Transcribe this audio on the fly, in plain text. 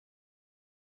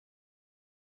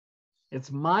It's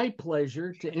my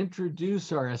pleasure to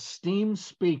introduce our esteemed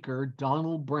speaker,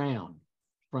 Donald Brown,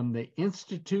 from the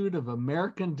Institute of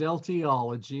American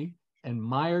Deltiology in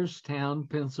Myerstown,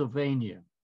 Pennsylvania.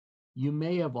 You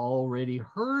may have already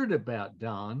heard about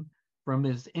Don from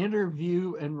his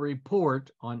interview and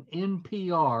report on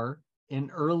NPR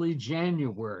in early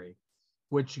January,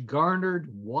 which garnered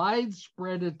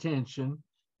widespread attention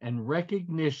and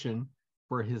recognition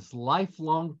for his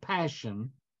lifelong passion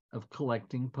of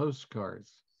collecting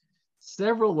postcards.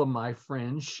 Several of my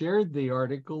friends shared the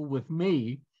article with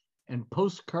me, and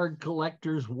postcard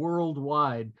collectors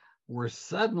worldwide were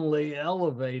suddenly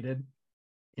elevated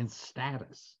in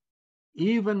status.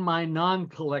 Even my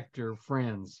non-collector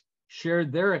friends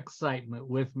shared their excitement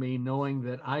with me, knowing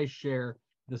that I share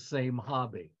the same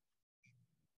hobby.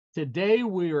 Today,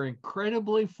 we are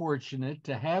incredibly fortunate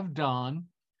to have Don,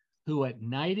 who at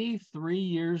 93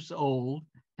 years old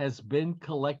has been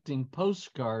collecting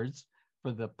postcards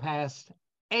for the past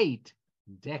 8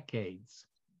 decades.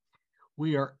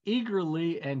 We are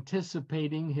eagerly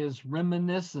anticipating his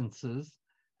reminiscences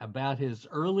about his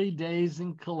early days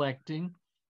in collecting,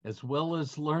 as well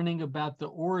as learning about the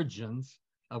origins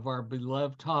of our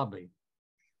beloved hobby.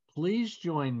 Please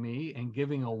join me in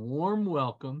giving a warm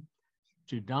welcome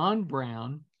to Don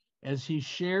Brown as he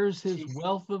shares his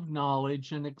wealth of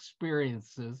knowledge and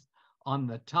experiences on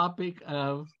the topic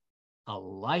of a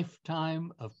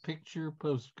lifetime of picture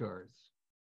postcards.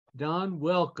 Don,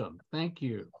 welcome. Thank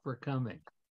you for coming.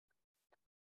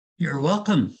 You're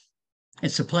welcome.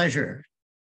 It's a pleasure.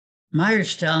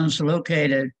 Myerstown's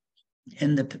located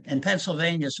in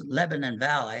Pennsylvania's Lebanon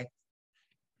Valley,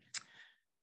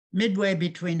 midway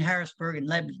between Harrisburg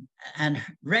and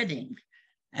Reading,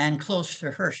 and close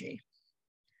to Hershey.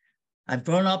 I've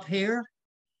grown up here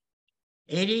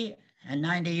 80 and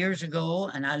 90 years ago,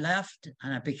 and I left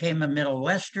and I became a Middle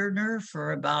Westerner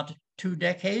for about 2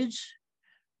 decades,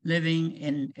 living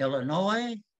in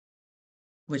Illinois,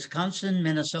 Wisconsin,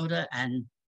 Minnesota, and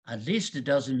at least a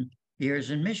dozen years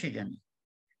in Michigan.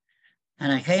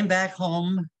 And I came back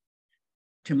home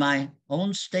to my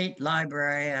own state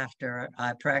library after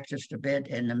I practiced a bit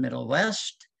in the Middle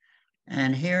West.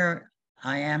 And here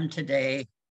I am today.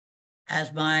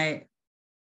 As my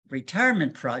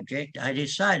retirement project, I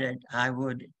decided I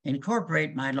would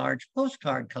incorporate my large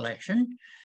postcard collection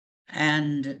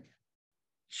and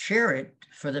share it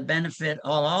for the benefit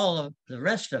of all of the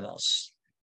rest of us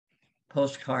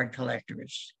postcard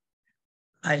collectors.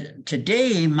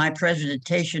 Today, my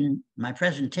presentation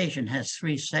has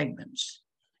 3 segments.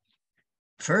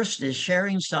 First is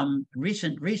sharing some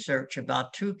recent research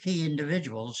about 2 key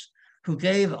individuals who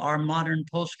gave our modern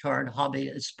postcard hobby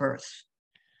its birth,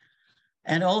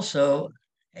 and also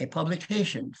a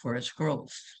publication for its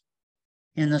growth.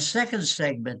 In the second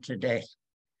segment today,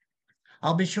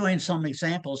 I'll be showing some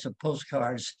examples of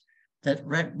postcards that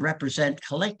represent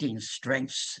collecting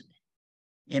strengths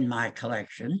in my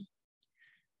collection.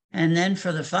 And then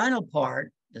for the final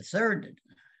part, the third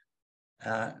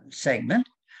segment,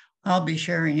 I'll be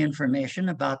sharing information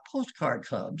about postcard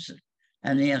clubs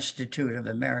and the Institute of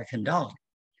American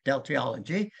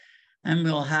Deltiology, and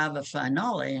we'll have a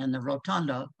finale in the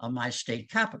rotunda of my state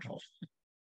capitol.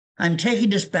 I'm taking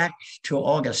this back to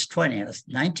August 20th,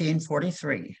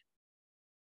 1943.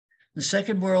 The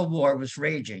Second World War was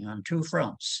raging on 2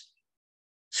 fronts.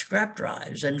 Scrap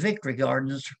drives and victory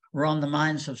gardens were on the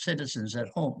minds of citizens at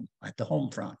home, at the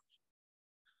home front.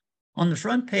 On the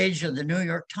front page of the New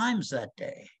York Times that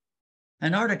day,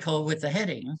 an article with the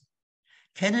heading,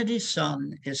 "Kennedy's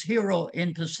son is hero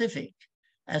in Pacific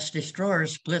as destroyer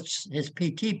splits his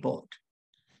PT boat."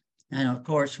 And of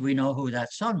course, we know who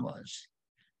that son was.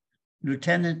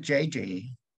 Lieutenant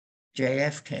JFK,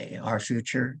 our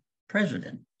future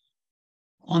president.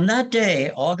 On that day,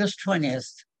 August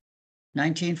 20th,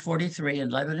 1943,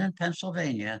 in Lebanon,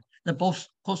 Pennsylvania, the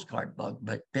postcard bug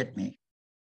bit me.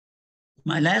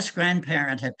 My last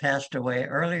grandparent had passed away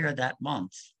earlier that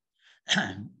month,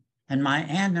 and my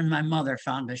aunt and my mother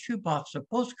found a shoebox of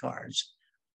postcards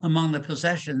among the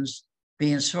possessions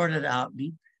being sorted out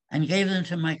and gave them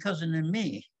to my cousin and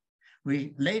me.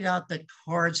 We laid out the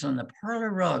cards on the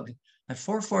parlor rug at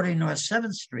 440 North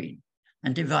 7th Street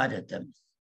and divided them.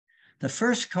 The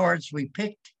first cards we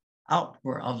picked out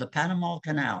were of the Panama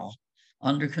Canal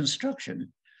under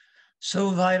construction,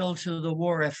 so vital to the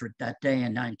war effort that day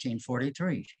in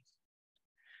 1943.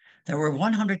 There were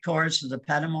 100 cards of the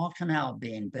Panama Canal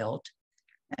being built,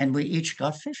 and we each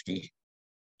got 50.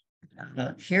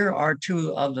 Here are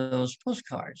 2 of those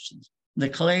postcards. The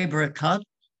Calabria Cut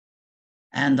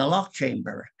and the Lock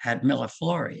Chamber had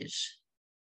Milleflores.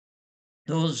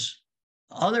 Those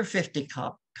other 50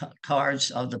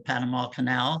 cards of the Panama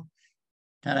Canal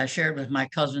that I shared with my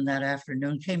cousin that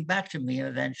afternoon came back to me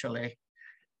eventually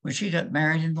when she got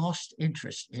married and lost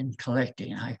interest in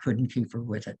collecting. I couldn't keep her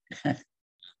with it.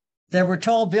 There were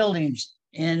tall buildings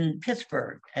in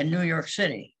Pittsburgh and New York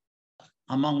City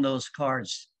among those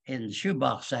cards in the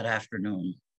shoebox that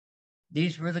afternoon.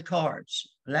 These were the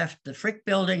cards left the Frick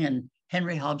Building and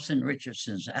Henry Hobson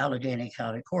Richardson's Allegheny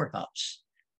County Courthouse.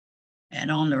 And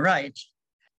on the right,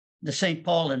 the St.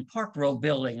 Paul and Park Row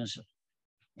buildings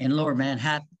in Lower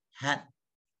Manhattan,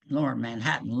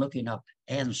 looking up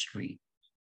Ann Street.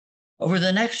 Over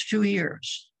the next 2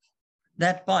 years,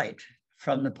 that bite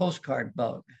from the postcard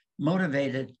bug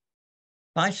motivated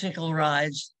bicycle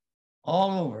rides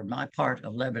all over my part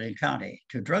of Lebanon County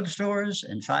to drugstores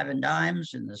and five and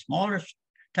dimes in the smaller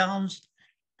towns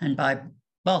and by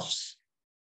bus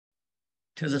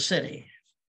to the city,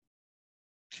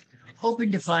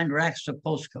 hoping to find racks of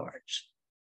postcards.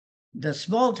 The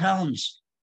small towns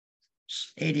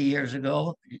 80 years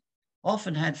ago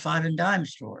often had five and dime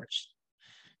stores.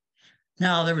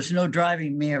 Now, there was no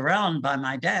driving me around by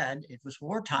my dad. It was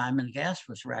wartime and gas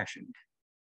was rationed.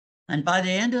 And by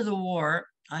the end of the war,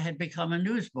 I had become a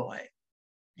newsboy.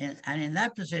 And in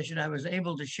that position, I was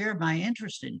able to share my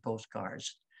interest in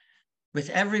postcards with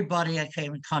everybody I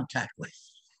came in contact with,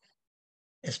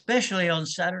 especially on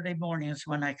Saturday mornings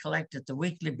when I collected the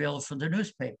weekly bill for the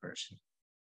newspapers.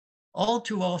 All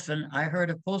too often, I heard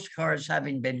of postcards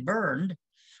having been burned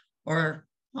or,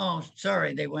 oh,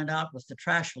 sorry, they went out with the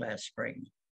trash last spring.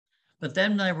 But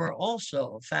then there were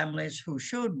also families who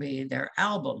showed me their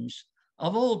albums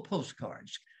of old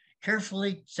postcards,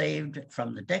 carefully saved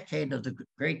from the decade of the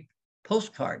great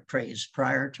postcard craze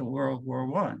prior to World War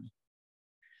I.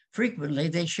 Frequently,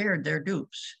 they shared their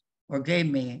dupes or gave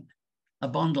me a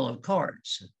bundle of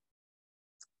cards.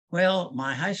 Well,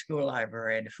 my high school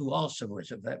librarian, who also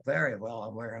was very well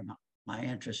aware of my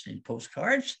interest in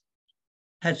postcards,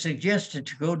 had suggested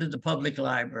to go to the public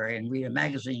library and read a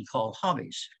magazine called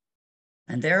Hobbies.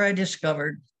 And there I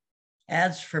discovered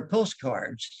ads for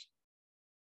postcards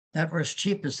that were as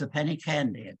cheap as the penny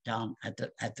candy down at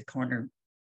the corner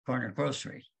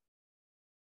grocery.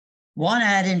 One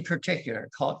ad in particular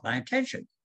caught my attention.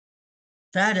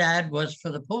 That ad was for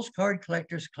the Postcard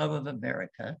Collectors Club of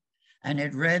America, and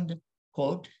it read,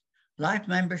 quote, "Life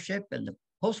membership in the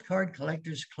Postcard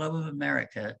Collectors Club of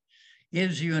America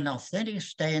gives you an authentic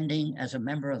standing as a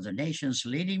member of the nation's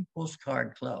leading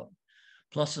postcard club,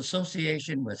 plus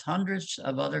association with hundreds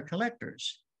of other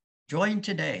collectors. Join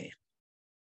today.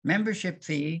 Membership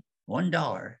fee,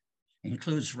 $1,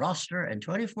 includes roster and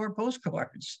 24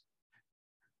 postcards.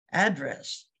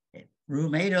 Address,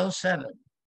 room 807,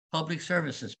 Public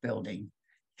Services Building,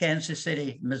 Kansas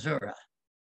City, Missouri."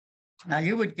 Now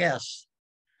you would guess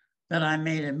that I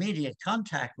made immediate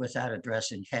contact with that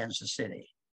address in Kansas City.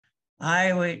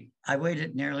 I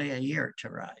waited nearly a year to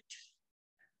write.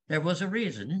 There was a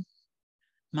reason.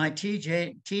 My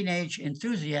teenage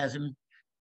enthusiasm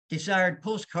desired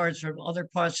postcards from other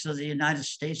parts of the United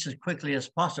States as quickly as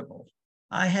possible.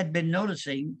 I had been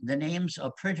noticing the names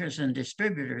of printers and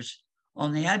distributors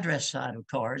on the address side of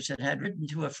cards and had written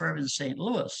to a firm in St.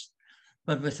 Louis,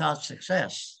 but without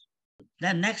success.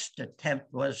 The next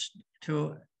attempt was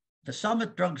to the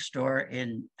Summit Drugstore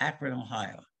in Akron,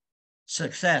 Ohio.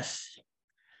 Success.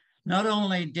 Not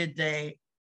only did they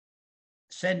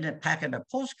send a packet of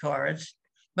postcards,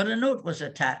 but a note was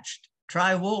attached,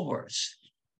 "Try Woolworths."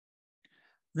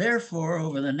 Therefore,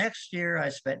 over the next year, I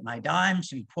spent my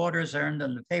dimes and quarters earned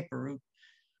on the paper route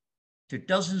to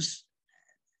dozens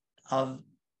of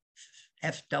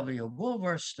F.W.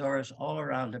 Woolworth stores all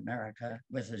around America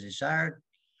with a desire,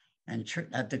 and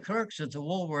the clerks at the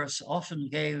Woolworths often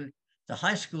gave the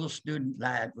high school student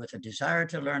lad with a desire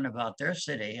to learn about their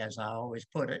city, as I always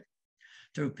put it,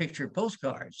 through picture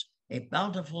postcards, a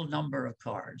bountiful number of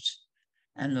cards.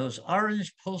 And those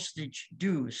orange postage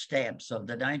due stamps of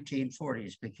the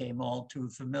 1940s became all too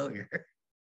familiar.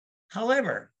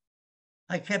 However,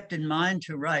 I kept in mind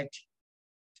to write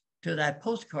to that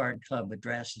postcard club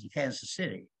address in Kansas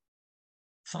City.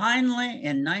 Finally,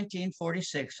 in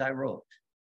 1946, I wrote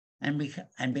and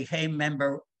became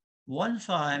member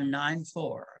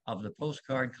 1594 of the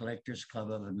Postcard Collectors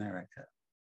Club of America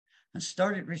and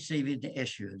started receiving the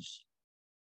issues,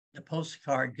 the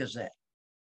Postcard Gazette.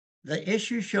 The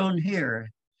issue shown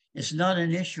here is not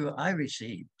an issue I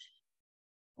received,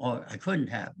 or I couldn't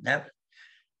have.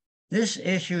 This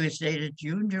issue is dated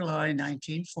June, July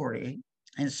 1940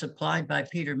 and supplied by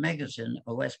Peter Megazin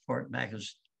of Westport,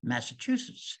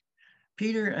 Massachusetts.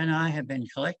 Peter and I have been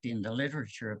collecting the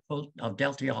literature of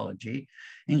deltiology,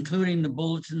 including the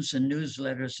bulletins and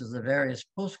newsletters of the various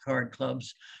postcard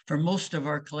clubs for most of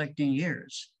our collecting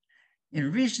years.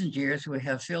 In recent years, we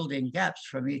have filled in gaps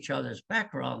from each other's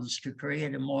backgrounds to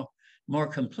create a more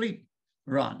complete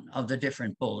run of the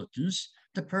different bulletins,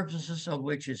 the purposes of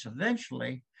which is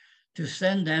eventually to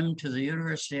send them to the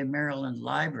University of Maryland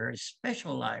Library's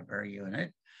Special Library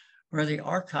Unit, where the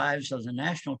archives of the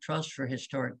National Trust for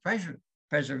Historic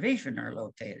Preservation are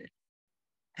located,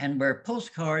 and where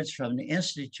postcards from the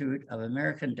Institute of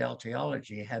American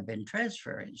Deltiology have been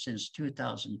transferring since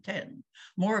 2010.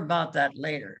 More about that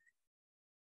later.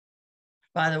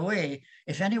 By the way,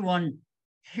 if anyone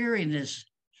hearing this,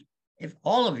 if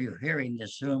all of you hearing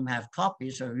this Zoom have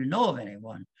copies, or you know of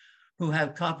anyone who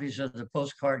have copies of the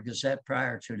Postcard Gazette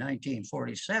prior to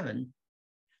 1947,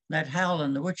 let Hal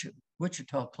and the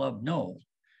Wichita Club know.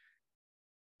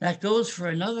 That goes for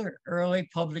another early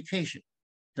publication,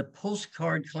 the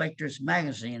Postcard Collectors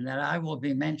Magazine, that I will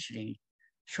be mentioning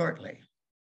shortly.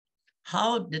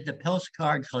 How did the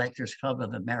Postcard Collectors Club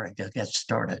of America get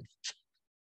started?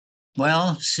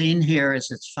 Well, seen here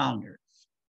is its founder.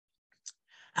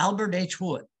 Albert H.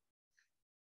 Wood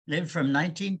lived from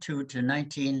 1902 to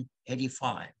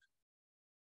 1985.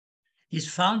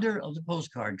 He's founder of the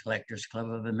Postcard Collectors Club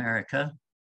of America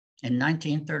in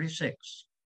 1936.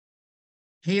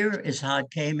 Here is how it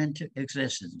came into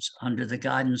existence under the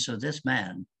guidance of this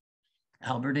man,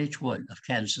 Albert H. Wood of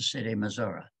Kansas City,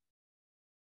 Missouri.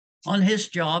 On his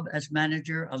job as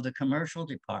manager of the commercial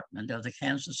department of the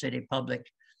Kansas City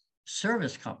Public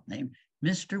Service Company,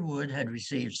 Mr. Wood had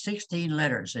received 16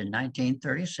 letters in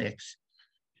 1936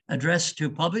 addressed to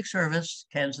Public Service,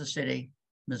 Kansas City,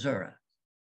 Missouri,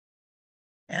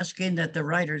 asking that the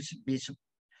writers be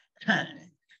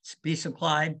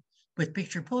supplied with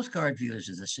picture postcard views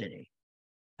of the city.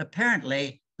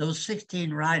 Apparently, those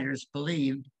 16 writers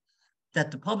believed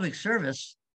that the Public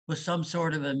Service was some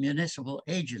sort of a municipal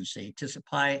agency to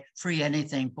supply free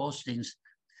anything postings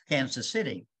Kansas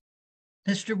City.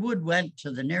 Mr. Wood went to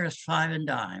the nearest five and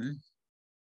dime,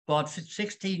 bought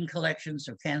 16 collections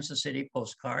of Kansas City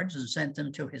postcards and sent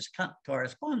them to his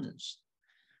correspondents.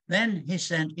 Then he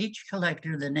sent each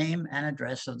collector the name and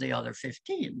address of the other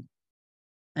 15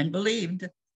 and believed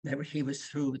that he was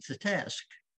through with the task.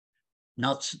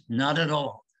 Not at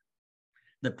all.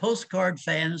 The postcard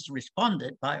fans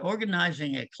responded by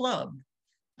organizing a club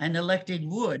and electing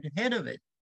Wood head of it,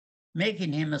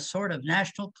 making him a sort of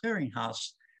national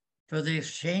clearinghouse for the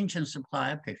exchange and supply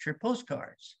of picture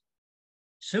postcards.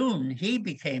 Soon, he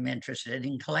became interested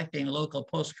in collecting local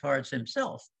postcards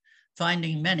himself,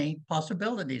 finding many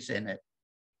possibilities in it.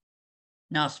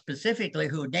 Now, specifically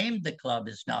who named the club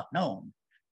is not known,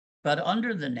 but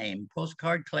under the name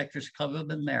Postcard Collectors Club of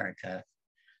America,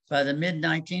 by the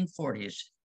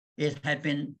mid-1940s, it had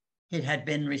been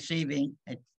receiving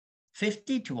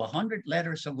 50 to 100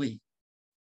 letters a week.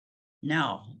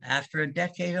 Now, after a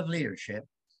decade of leadership,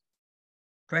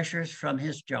 pressures from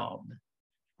his job,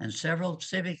 and several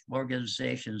civic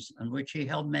organizations in which he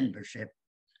held membership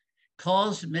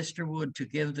caused Mr. Wood to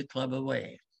give the club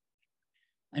away.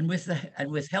 And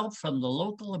with help from the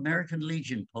local American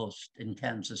Legion post in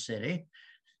Kansas City,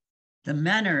 the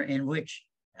manner in which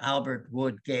Albert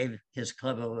Wood gave his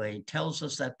club away tells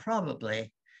us that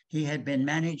probably he had been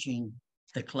managing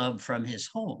the club from his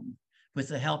home with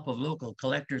the help of local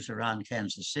collectors around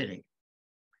Kansas City.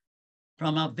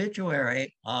 From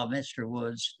obituary of Mr.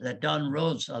 Wood's that Don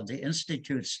Rhodes of the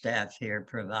Institute staff here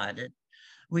provided,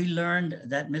 we learned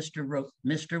that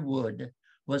Mr. Wood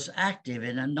was active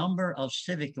in a number of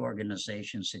civic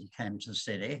organizations in Kansas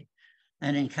City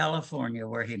and in California,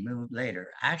 where he moved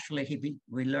later. Actually,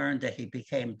 we learned that he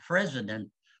became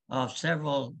president of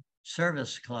several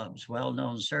service clubs,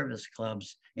 well-known service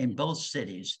clubs in both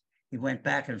cities. He went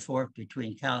back and forth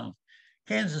between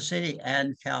Kansas City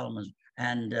and California.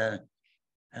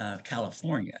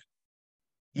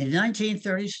 In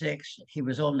 1936, he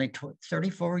was only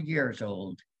 34 years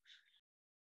old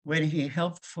when he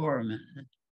helped form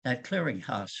that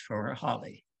clearinghouse for a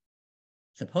hobby,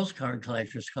 the Postcard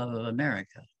Collectors Club of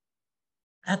America.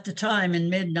 At the time,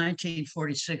 in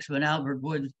mid-1946, when Albert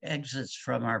Wood exits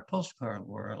from our postcard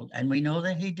world, and we know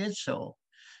that he did so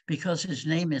because his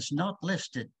name is not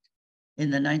listed in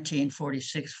the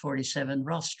 1946-47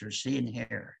 roster seen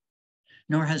here,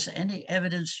 nor has any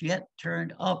evidence yet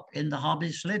turned up in the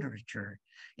hobby's literature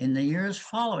in the years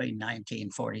following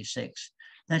 1946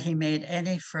 that he made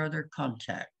any further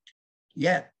contact.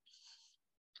 Yet,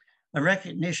 a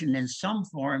recognition in some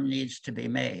form needs to be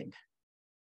made.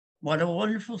 What a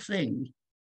wonderful thing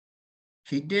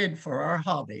he did for our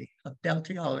hobby of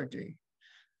deltiology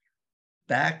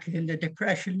back in the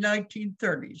Depression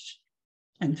 1930s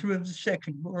and through the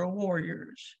Second World War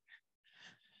years.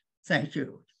 Thank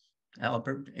you,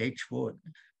 Albert H. Wood.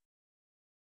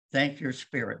 Thank your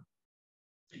spirit.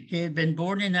 He had been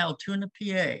born in Altoona,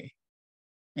 PA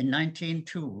in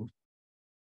 1902,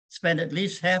 spent at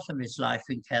least half of his life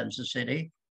in Kansas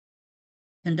City,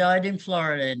 and died in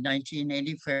Florida in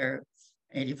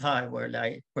 1985,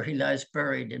 where he lies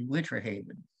buried in Winter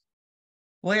Haven.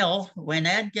 Well, when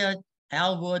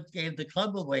Al Wood gave the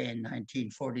club away in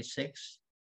 1946,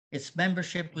 its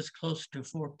membership was close to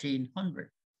 1,400.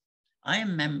 I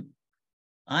am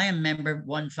member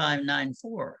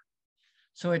 1594.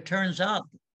 So it turns out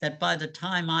that by the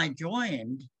time I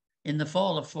joined in the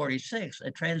fall of 46,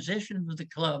 a transition of the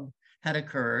club had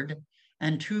occurred,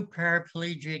 and 2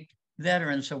 paraplegic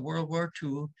veterans of World War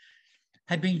II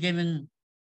had been given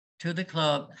to the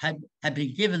club, had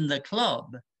been given the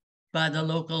club by the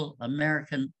local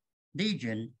American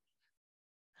Legion,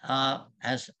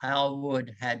 as Al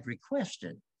Wood had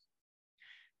requested.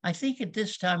 I think at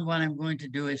this time what I'm going to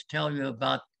do is tell you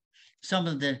about some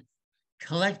of the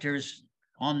collectors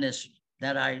on this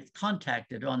that I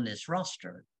contacted on this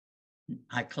roster.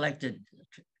 I collected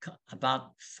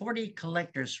about 40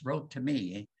 collectors wrote to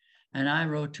me, and I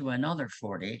wrote to another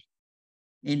 40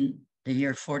 in the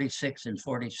year 46 and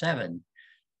 47.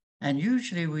 And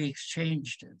usually we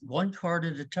exchanged 1 card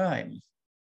at a time.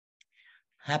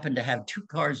 Happened to have 2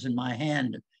 cards in my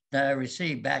hand that I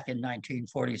received back in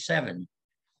 1947.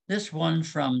 This one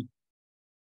from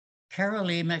Carol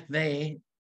E. McVeigh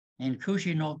in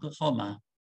Cushing, Oklahoma.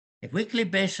 A weekly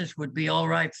basis would be all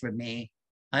right for me.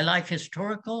 I like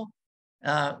historical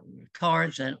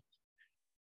cards and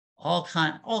all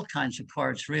kinds of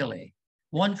cards, really.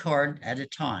 1 card at a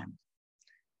time.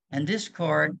 And this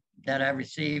card that I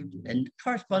received and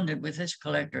corresponded with this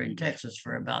collector in Texas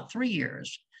for about 3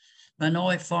 years,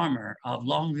 Manoy Farmer of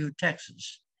Longview,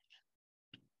 Texas.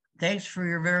 Thanks for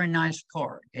your very nice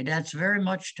card. It adds very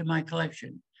much to my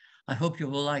collection. I hope you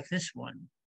will like this one.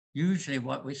 Usually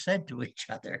what we said to each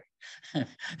other. There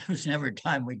was never a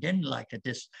time we didn't like it.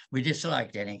 We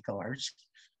disliked any cards.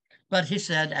 But he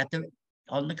said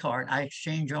on the card, I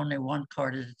exchange only 1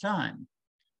 card at a time.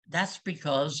 That's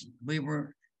because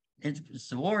it's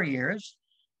the war years,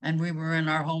 and we were in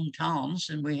our hometowns,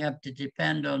 and we have to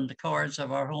depend on the cards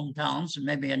of our hometowns and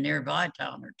maybe a nearby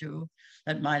town or 2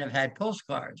 that might have had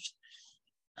postcards.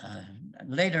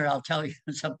 Later, I'll tell you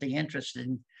something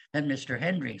interesting that Mr.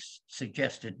 Hendricks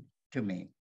suggested to me.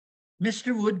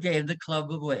 Mr. Wood gave the club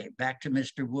away back to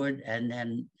Mr. Wood and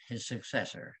then his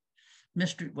successor.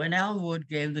 When Al Wood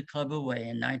gave the club away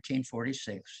in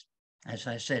 1946, as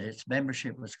I said, its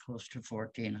membership was close to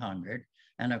 1,400.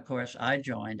 And of course, I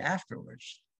joined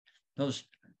afterwards. Those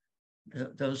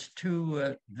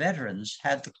 2 veterans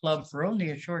had the club for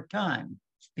only a short time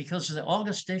because the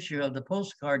August issue of the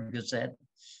Postcard Gazette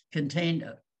contained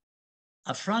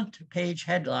a front page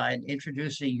headline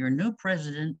introducing your new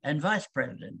president and vice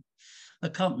president,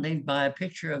 accompanied by a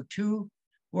picture of 2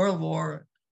 World War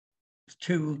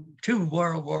II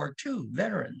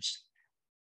veterans,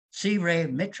 C. Ray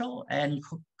Mitchell and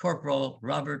Corporal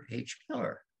Robert H.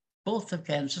 Miller, both of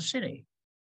Kansas City.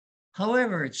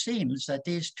 However, it seems that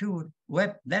these 2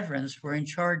 veterans were in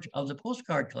charge of the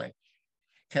Postcard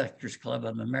Collectors Club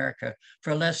of America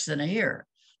for less than a year,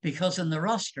 because in the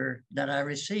roster that I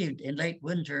received in late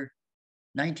winter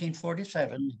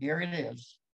 1947, here it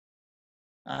is.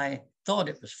 I thought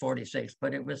it was 46,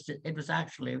 but it was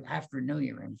actually after New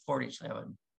Year in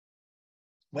 47.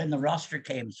 When the roster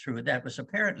came through, that was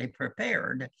apparently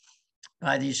prepared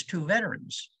by these 2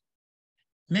 veterans.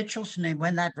 Mitchell's name,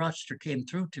 when that roster came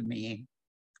through to me,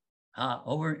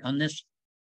 over on this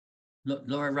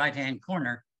lower right-hand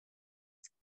corner,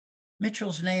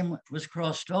 Mitchell's name was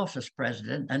crossed off as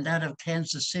president, and that of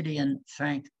Kansas City and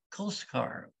Frank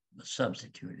Koskar was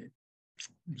substituted.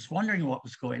 I was wondering what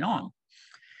was going on.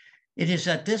 It is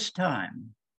at this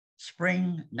time,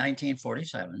 spring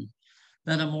 1947,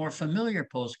 that a more familiar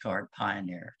postcard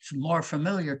pioneer, more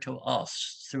familiar to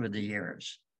us through the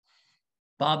years,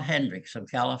 Bob Hendricks of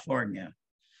California,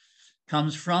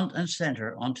 comes front and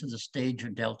center onto the stage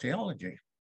of Deltiology.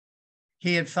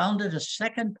 He had founded a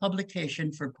second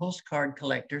publication for postcard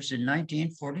collectors in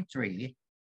 1943.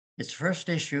 Its first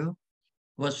issue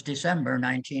was December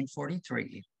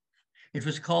 1943. It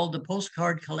was called the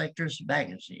Postcard Collectors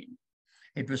Magazine.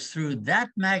 It was through that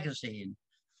magazine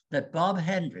that Bob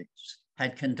Hendricks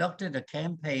had conducted a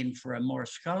campaign for a more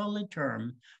scholarly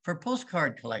term for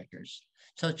postcard collectors,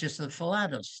 such as the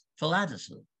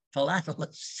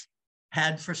philatelists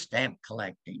had for stamp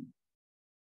collecting,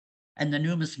 and the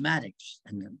numismatics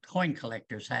and the coin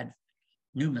collectors had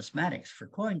numismatics for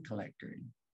coin collecting.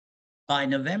 By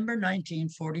November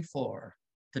 1944,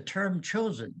 the term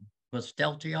chosen was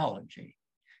deltiology.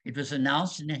 It was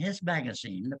announced in his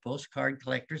magazine, the Postcard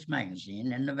Collectors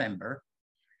Magazine, in November.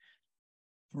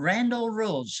 Randall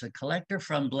Rhodes, a collector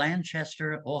from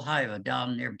Blanchester, Ohio,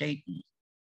 down near Dayton,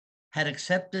 had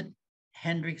accepted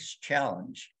Hendricks'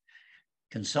 challenge,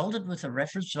 consulted with a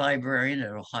reference librarian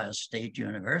at Ohio State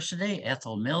University,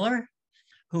 Ethel Miller,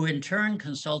 who in turn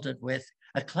consulted with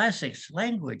a classics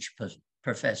language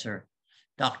professor,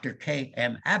 Dr.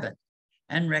 K.M. Abbott,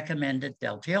 and recommended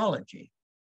deltiology.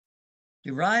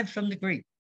 Derived from the Greek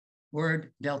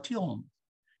word deltion,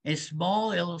 a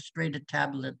small illustrated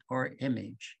tablet or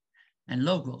image, and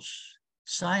logos,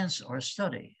 science or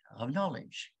study of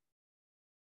knowledge.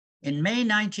 In May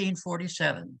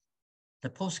 1947, the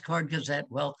Postcard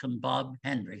Gazette welcomed Bob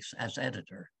Hendricks as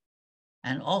editor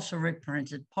and also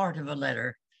reprinted part of a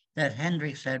letter that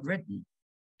Hendricks had written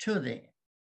to the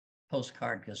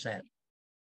Postcard Gazette.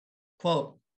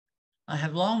 Quote, I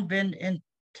have long been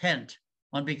intent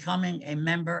on becoming a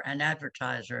member and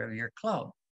advertiser of your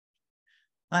club.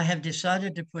 I have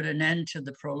decided to put an end to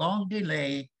the prolonged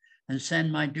delay and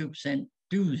send my dues in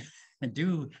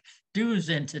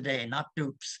today, not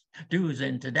dupes, dues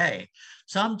in today,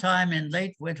 sometime in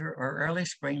late winter or early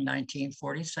spring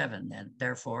 1947, and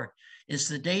therefore is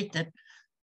the date that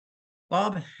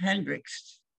Bob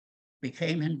Hendricks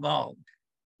became involved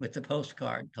with the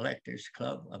Postcard Collectors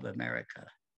Club of America.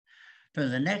 For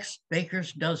the next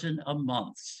baker's dozen of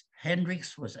months,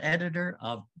 Hendricks was editor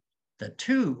of the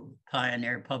two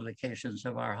pioneer publications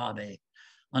of our hobby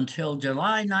until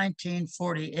July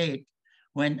 1948,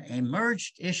 when a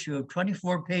merged issue of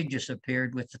 24 pages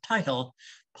appeared with the title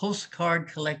Postcard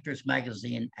Collectors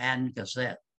Magazine and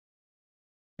Gazette.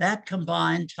 That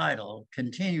combined title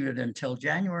continued until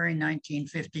January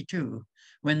 1952,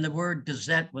 when the word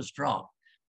Gazette was dropped,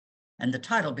 and the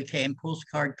title became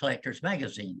Postcard Collectors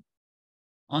Magazine.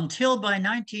 Until by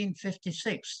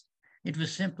 1956, it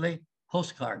was simply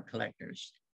Postcard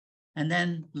Collectors. And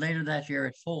then later that year,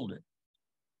 it folded.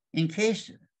 In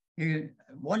case you're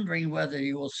wondering whether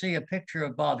you will see a picture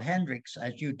of Bob Hendricks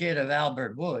as you did of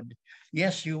Albert Wood,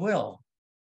 yes, you will.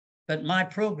 But my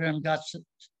program got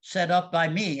set up by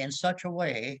me in such a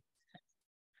way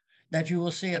that you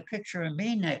will see a picture of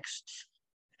me next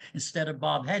instead of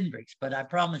Bob Hendricks, but I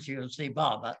promise you'll see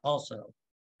Bob also.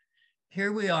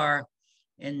 Here we are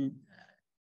in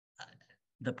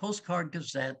the Postcard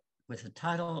Gazette with the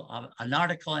title of an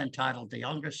article entitled The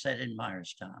Younger Set in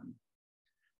Myerstown.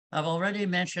 I've already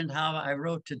mentioned how I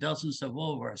wrote to dozens of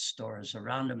Woolworth stores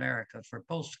around America for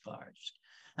postcards.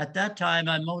 At that time,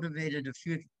 I motivated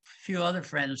a few other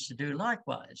friends to do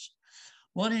likewise.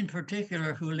 One in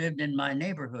particular who lived in my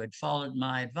neighborhood followed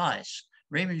my advice,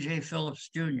 Raymond J. Phillips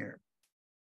Jr.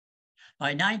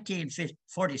 By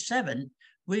 1947,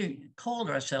 we called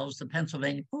ourselves the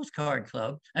Pennsylvania Postcard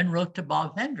Club and wrote to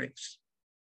Bob Hendricks,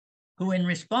 who in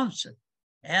response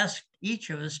asked each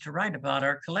of us to write about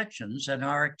our collections and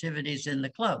our activities in the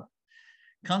club.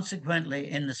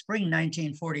 Consequently, in the spring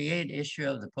 1948 issue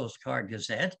of the Postcard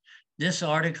Gazette, this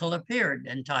article appeared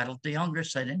entitled The Younger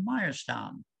Set in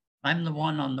Myerstown. I'm the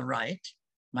one on the right.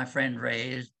 My friend Ray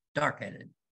is dark-headed.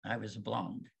 I was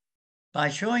blonde. By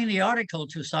showing the article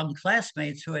to some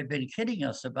classmates who had been kidding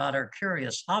us about our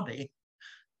curious hobby,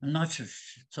 I'm not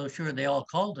so sure they all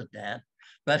called it that,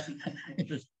 but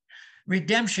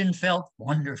redemption felt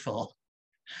wonderful.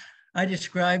 I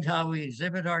described how we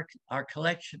exhibit our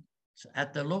collections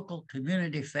at the local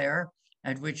community fair,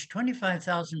 at which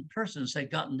 25,000 persons had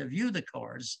gotten to view the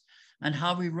cards, and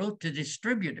how we wrote to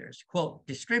distributors, quote,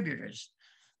 distributors,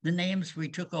 the names we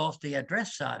took off the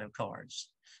address side of cards.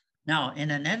 Now, in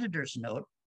an editor's note,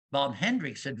 Bob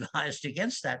Hendricks advised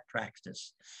against that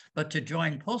practice, but to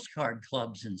join postcard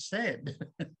clubs instead.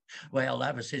 Well,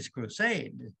 that was his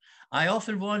crusade. I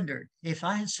often wondered if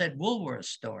I had said Woolworth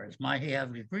stores, might he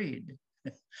have agreed?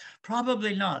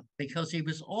 Probably not, because he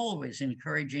was always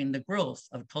encouraging the growth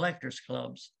of collectors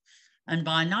clubs. And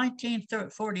by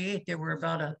 1948, there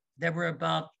were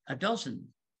about a dozen.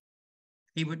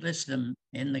 He would list them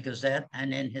in the Gazette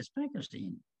and in his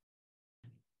magazine.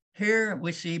 Here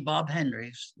we see Bob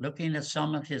Hendricks looking at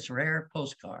some of his rare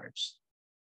postcards.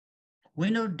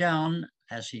 Winnowed down,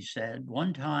 as he said,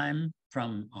 one time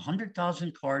from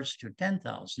 100,000 cards to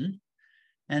 10,000,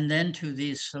 and then to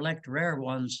these select rare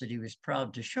ones that he was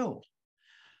proud to show.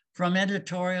 From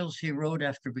editorials he wrote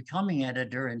after becoming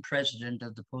editor and president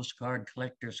of the Postcard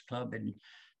Collectors Club in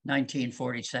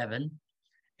 1947,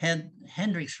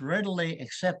 Hendricks readily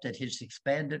accepted his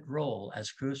expanded role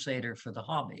as crusader for the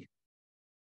hobby.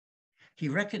 He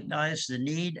recognized the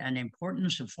need and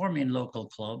importance of forming local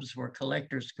clubs where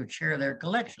collectors could share their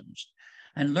collections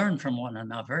and learn from one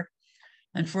another.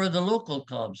 And for the local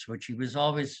clubs, which he was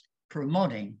always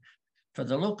promoting, for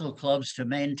the local clubs to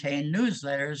maintain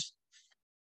newsletters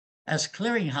as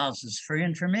clearinghouses for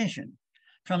information.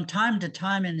 From time to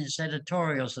time in his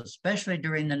editorials, especially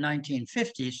during the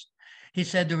 1950s, he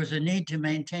said there was a need to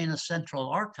maintain a central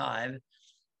archive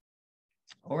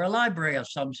or a library of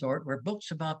some sort where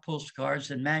books about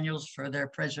postcards and manuals for their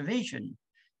preservation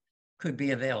could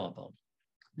be available.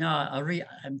 Now,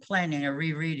 I'm planning a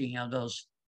rereading of those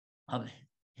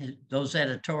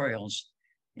editorials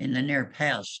in the near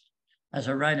past as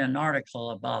I write an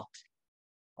article about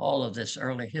all of this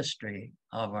early history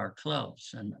of our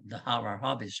clubs and how our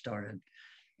hobby started.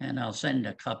 And I'll send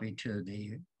a copy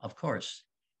of course,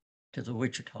 to the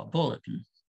Wichita Bulletin.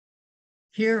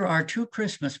 Here are two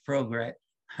Christmas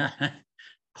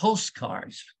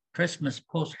postcards, Christmas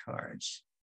postcards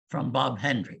from Bob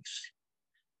Hendricks.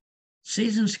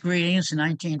 Season's Greetings,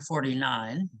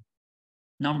 1949,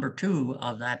 number 2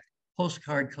 of that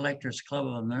Postcard Collectors Club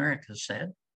of America set,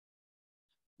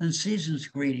 and Season's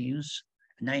Greetings,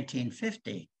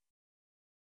 1950.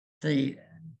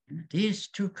 These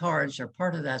two cards are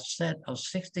part of that set of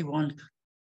 61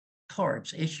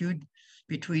 cards issued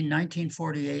between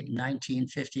 1948 and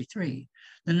 1953.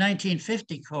 The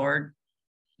 1950 card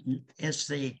is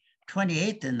the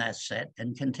 28th in that set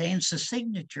and contains the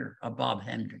signature of Bob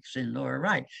Hendricks in lower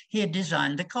right. He had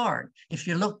designed the card. If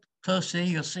you look closely,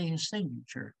 you'll see his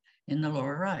signature in the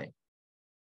lower right.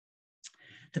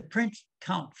 The print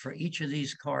count for each of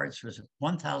these cards was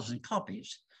 1,000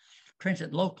 copies,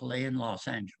 printed locally in Los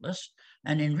Angeles.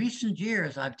 And in recent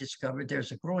years, I've discovered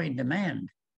there's a growing demand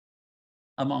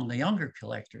among the younger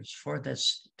collectors for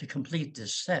this, to complete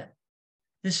this set.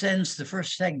 This ends the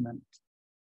first segment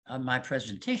of my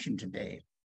presentation today,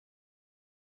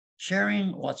 sharing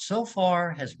what so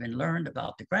far has been learned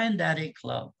about the Granddaddy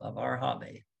Club of our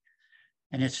hobby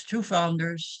and its 2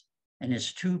 founders and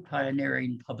its 2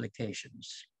 pioneering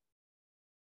publications.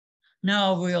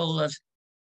 Now we'll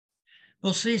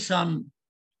see some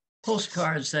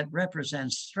postcards that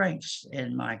represent strengths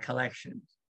in my collection.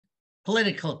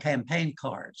 Political campaign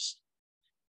cards.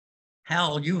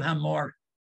 Hal, you have more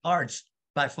cards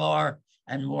by far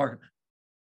and more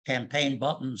campaign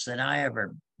buttons than I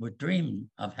ever would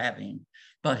dream of having,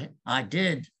 but I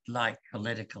did like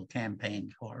political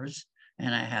campaign cards,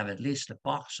 and I have at least a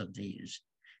box of these.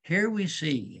 Here we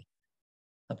see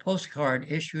a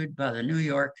postcard issued by the New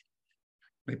York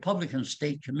Republican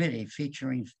State Committee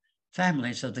featuring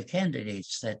families of the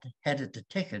candidates that headed the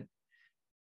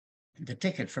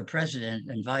ticket for president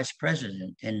and vice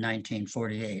president in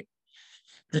 1948.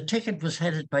 The ticket was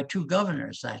headed by 2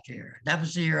 governors that year. That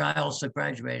was the year I also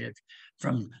graduated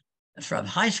from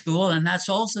high school, and that's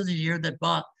also the year that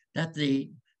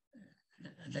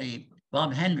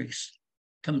Bob Hendricks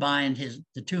combined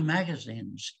the 2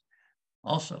 magazines.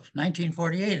 Also,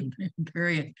 1948,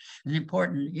 an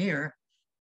important year,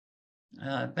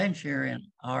 bench year in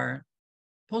our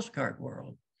postcard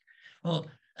world. Well,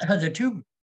 the 2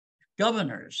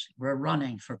 governors were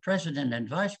running for president and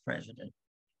vice president,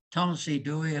 Thomas E.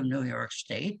 Dewey of New York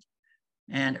State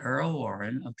and Earl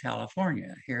Warren of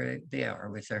California. Here they are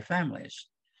with their families.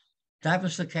 That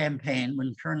was the campaign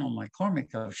when Colonel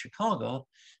McCormick of Chicago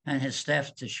and his staff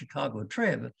at the Chicago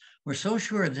Trib were so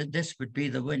sure that this would be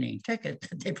the winning ticket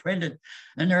that they printed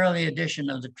an early edition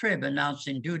of the Trib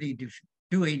announcing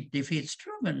Dewey defeats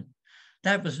Truman.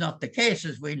 That was not the case,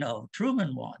 as we know.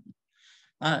 Truman won.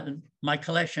 My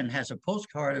collection has a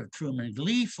postcard of Truman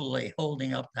gleefully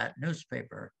holding up that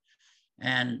newspaper.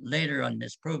 And later on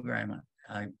this program,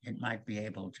 it might be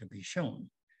able to be shown.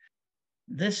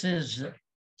 This is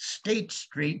State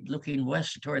Street looking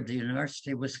west toward the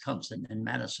University of Wisconsin in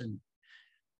Madison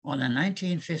on a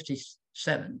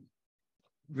 1957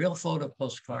 real photo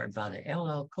postcard by the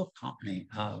L.L. Cook Company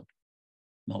of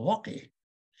Milwaukee.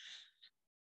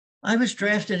 I was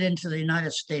drafted into the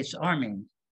United States Army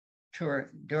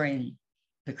during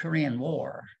the Korean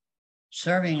War,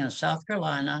 serving in South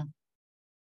Carolina,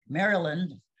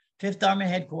 Maryland, 5th Army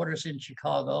Headquarters in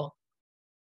Chicago,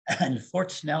 and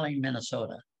Fort Snelling,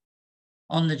 Minnesota.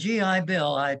 On the GI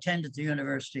Bill, I attended the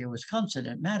University of Wisconsin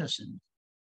at Madison.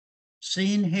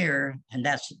 Seen here, and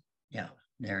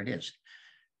there it is.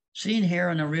 Seen here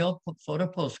on a real photo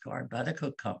postcard by the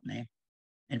Cook Company.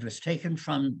 It was taken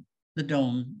from the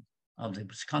dome of the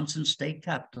Wisconsin State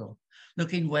Capitol,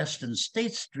 looking west on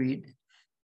State Street.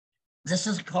 This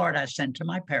is a card I sent to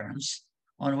my parents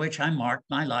on which I marked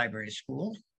my library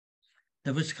school,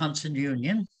 the Wisconsin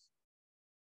Union,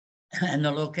 and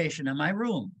the location of my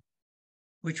room.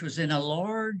 which was in a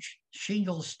large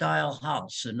shingle-style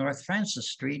house in North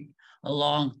Francis Street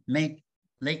along Lake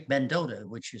Mendota,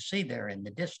 which you see there in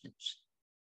the distance.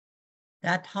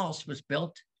 That house was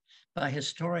built by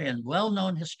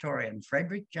well-known historian,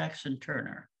 Frederick Jackson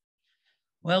Turner,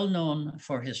 well known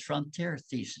for his frontier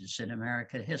thesis in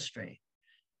American history.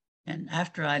 And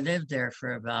after I lived there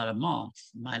for about a month,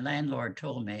 my landlord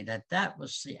told me that that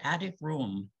was the attic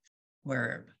room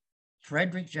where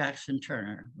Frederick Jackson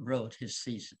Turner wrote his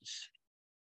thesis.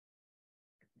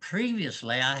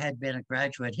 Previously, I had been a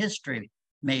graduate history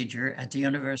major at the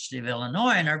University of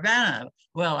Illinois in Urbana.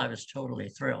 Well, I was totally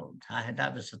thrilled.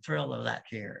 That was the thrill of that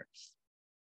year.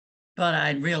 But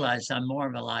I realized I'm more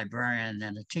of a librarian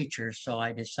than a teacher, so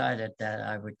I decided that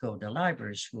I would go to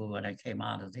library school when I came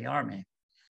out of the Army.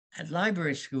 At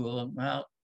library school, well,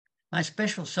 my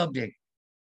special subject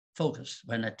focus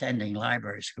when attending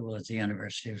library school at the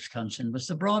University of Wisconsin was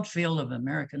the broad field of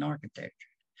American architecture.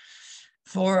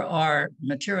 For our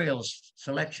materials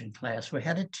selection class, we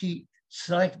had to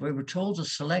we were told to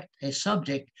select a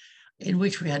subject in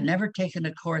which we had never taken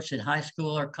a course in high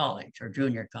school or college or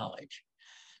junior college.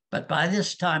 But by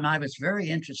this time, I was very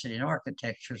interested in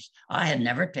architecture. I had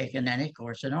never taken any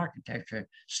course in architecture,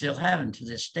 still haven't to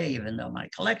this day, even though my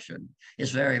collection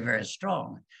is very, very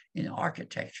strong in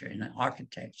architecture, in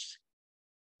architects.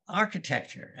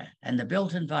 Architecture and the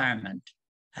built environment,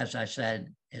 as I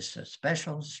said, is a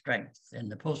special strength in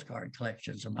the postcard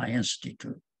collections of my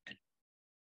institute.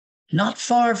 Not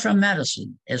far from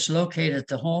Madison is located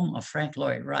the home of Frank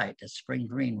Lloyd Wright at Spring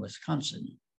Green,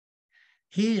 Wisconsin.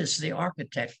 He is the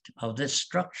architect of this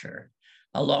structure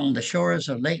along the shores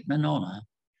of Lake Monona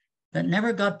that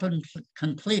never got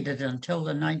completed until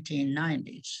the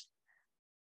 1990s.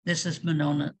 This is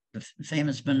Monona, the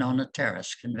famous Monona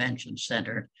Terrace Convention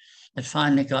Center that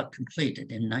finally got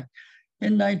completed in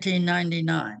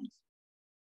 1999.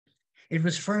 It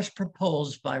was first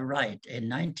proposed by Wright in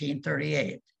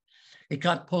 1938. It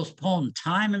got postponed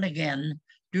time and again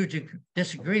due to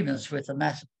disagreements with the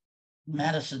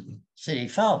Madison City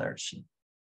Fathers.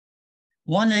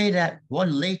 One late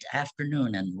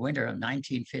afternoon in the winter of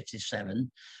 1957,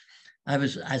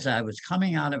 as I was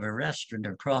coming out of a restaurant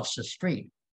across the street,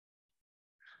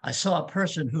 I saw a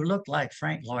person who looked like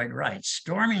Frank Lloyd Wright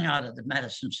storming out of the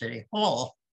Madison City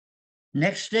Hall.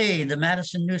 Next day, the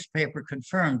Madison newspaper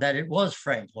confirmed that it was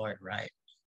Frank Lloyd Wright.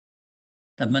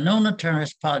 The Monona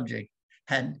Terrace project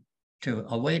had to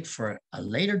await for a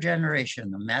later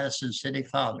generation of Madison City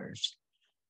Fathers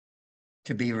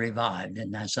to be revived.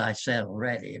 And as I said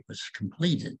already, it was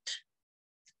completed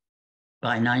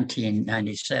by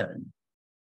 1997.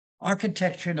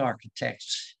 Architecture and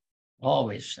architects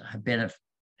always have been a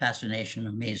fascination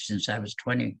of me since I was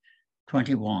 21.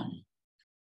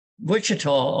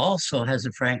 Wichita also has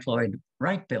a Frank Lloyd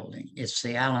Wright building. It's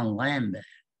the Allen Lamb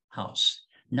House,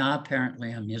 now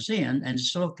apparently a museum, and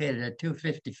it's located at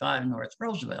 255 North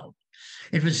Roosevelt.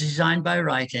 It was designed by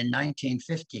Wright in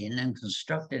 1915 and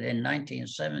constructed in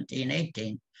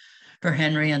 1917-18 for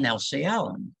Henry and Elsie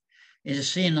Allen. It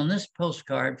is seen on this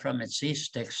postcard from its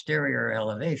east exterior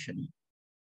elevation.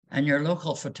 And your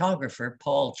local photographer,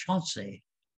 Paul Chauncey,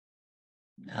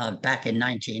 back in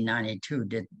 1992,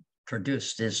 did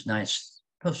produce this nice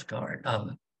postcard of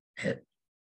it.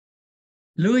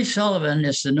 Louis Sullivan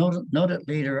is the noted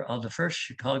leader of the first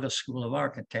Chicago School of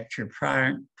Architecture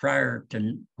prior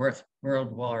to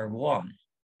World War I.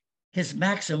 His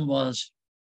maxim was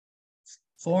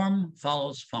form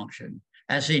follows function,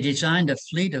 as he designed a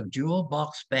fleet of jewel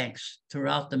box banks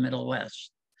throughout the Middle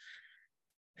West.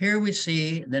 Here we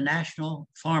see the National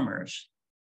Farmers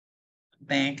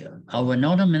Bank of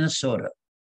Winona, Minnesota.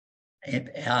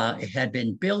 It had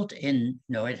been built in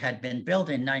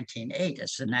 1908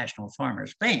 as the National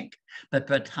Farmers Bank, but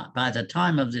by the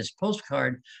time of this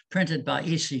postcard printed by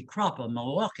E.C. Kropp of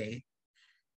Milwaukee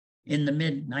in the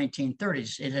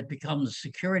mid-1930s, it had become the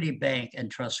Security Bank and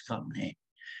Trust Company.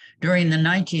 During the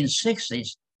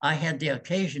 1960s, I had the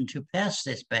occasion to pass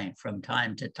this bank from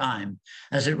time to time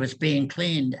as it was being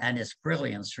cleaned and its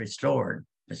brilliance restored.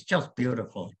 It's just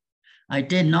beautiful. I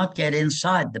did not get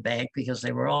inside the bank because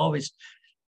there was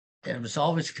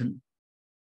always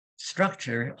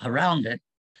structure around it,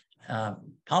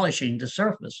 polishing the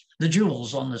surface, the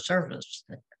jewels on the surface.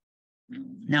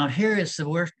 Now here is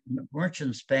the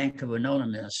Merchants Bank of Winona,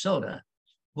 Minnesota.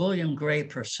 William Gray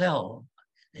Purcell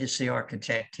is the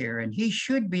architect here, and he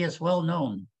should be as well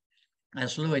known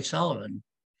as Louis Sullivan,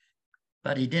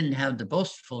 but he didn't have the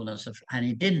boastfulness of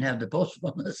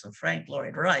Frank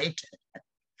Lloyd Wright.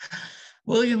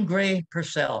 William Gray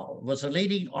Purcell was a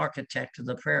leading architect of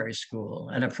the Prairie School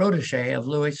and a protege of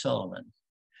Louis Sullivan.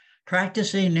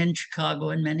 Practicing in Chicago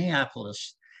and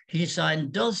Minneapolis, he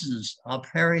designed dozens of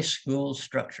Prairie School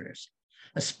structures,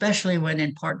 especially when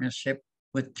in partnership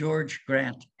with George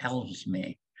Grant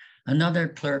Elsme, another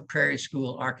Prairie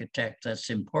School architect that's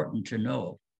important to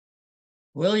know.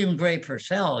 William Gray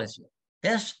Purcell is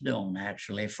best known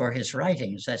actually for his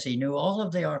writings, as he knew all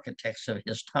of the architects of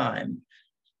his time,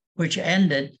 which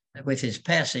ended with his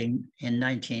passing in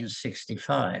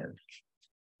 1965.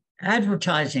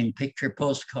 Advertising picture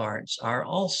postcards are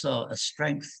also a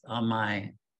strength of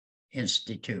my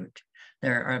institute.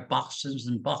 There are boxes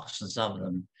and boxes of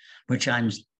them, which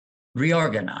I'm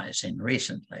reorganizing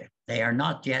recently. They are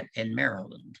not yet in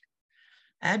Maryland.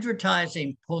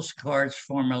 Advertising postcards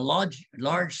form a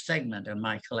large segment of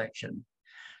my collection.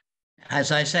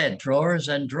 As I said, drawers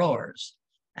and drawers,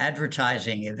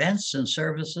 advertising events and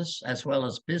services, as well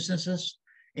as businesses,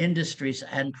 industries,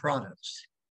 and products.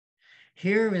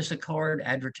 Here is a card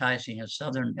advertising a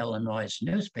Southern Illinois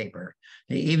newspaper,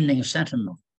 the Evening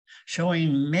Sentinel,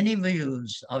 showing many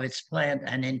views of its plant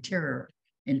and interior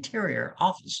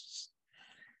offices.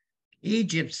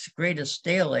 Egypt's greatest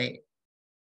daily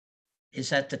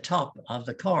is at the top of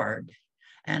the card,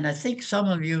 and I think some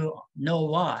of you know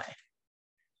why.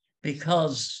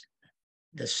 Because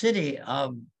the city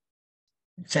of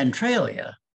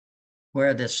Centralia,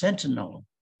 where the Sentinel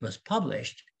was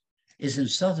published, is in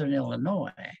Southern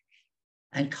Illinois,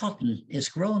 and cotton is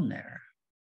grown there.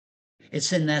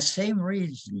 It's in that same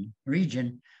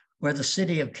region where the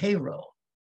city of Cairo,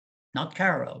 not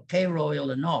Cairo, Cairo,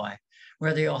 Illinois,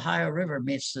 where the Ohio River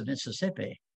meets the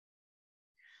Mississippi.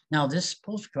 Now, this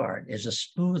postcard is a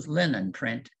smooth linen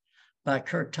print by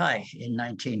Kurt Teich in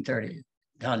 1930,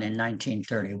 done in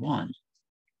 1931.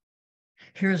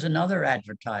 Here's another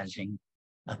advertising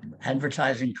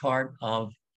card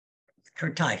of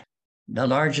Kurt Teich, the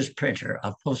largest printer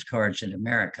of postcards in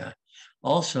America.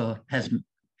 Also has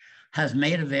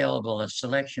made available a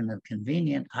selection of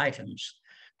convenient items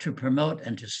to promote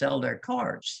and to sell their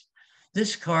cards.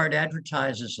 This card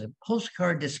advertises a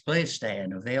postcard display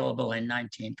stand available in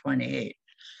 1928.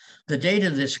 The date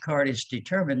of this card is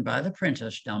determined by the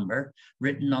printer's number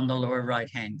written on the lower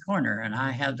right-hand corner, and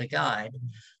I have the guide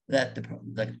that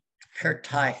the Kurt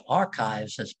Teich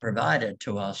Archives has provided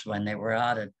to us when they were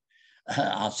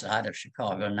outside of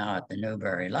Chicago, now at the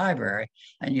Newberry Library,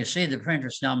 and you see the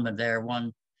printer's number there,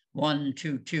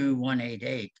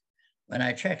 122188. When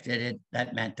I checked it,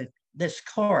 that meant that this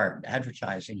card,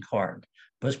 advertising card,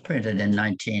 was printed in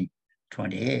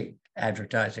 1928,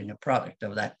 advertising a product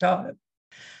of that time.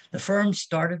 The firm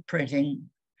started printing,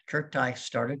 Kurt Teich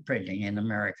started printing in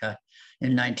America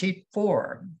in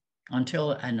 1904 until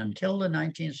the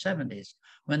 1970s,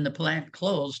 when the plant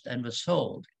closed and was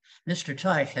sold. Mr.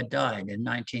 Teich had died in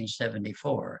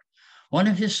 1974. One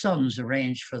of his sons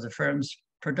arranged for the firm's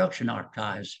production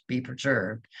archives be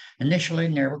preserved, initially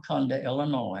near Waconda,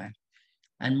 Illinois,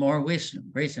 and more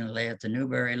recently at the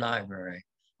Newberry Library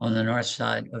on the north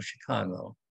side of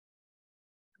Chicago.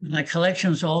 My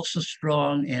collection is also has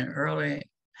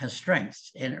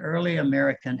strength in early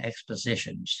American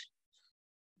expositions.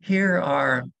 Here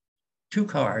are two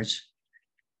cards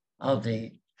of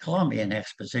the Columbian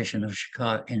Exposition of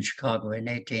in Chicago in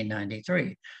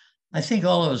 1893. I think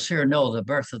all of us here know the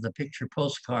birth of the picture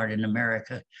postcard in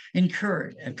America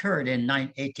occurred in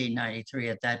 1893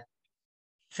 at that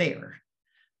fair,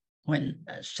 when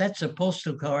sets of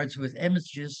postal cards with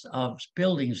images of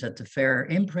buildings at the fair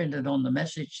imprinted on the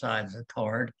message side of the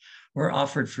card were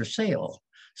offered for sale.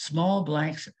 Small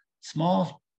blank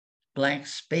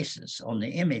spaces on the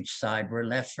image side were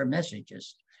left for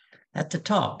messages. At the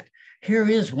top, here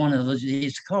is one of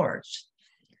these cards,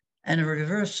 and a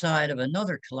reverse side of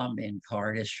another Columbian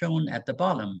card is shown at the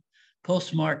bottom,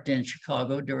 postmarked in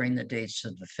Chicago during the dates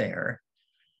of the fair.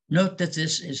 Note that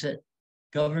this is a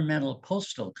governmental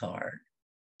postal card.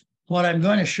 What I'm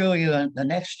going to show you in the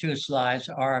next two slides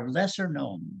are lesser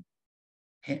known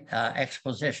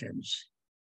expositions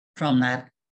from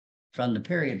the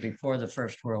period before the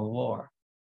First World War.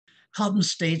 Cotton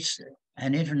States,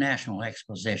 an international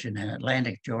exposition in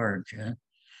Atlantic, Georgia,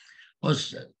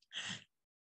 was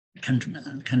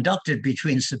conducted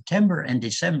between September and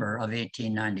December of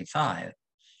 1895,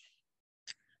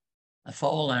 a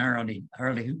fall and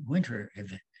early winter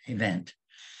event.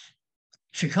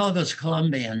 Chicago's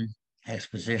Columbian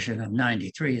Exposition of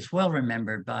 93 is well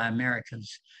remembered by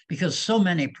Americans because so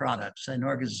many products and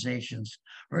organizations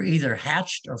were either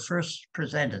hatched or first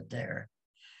presented there,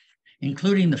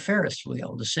 including the Ferris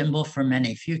wheel, the symbol for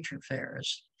many future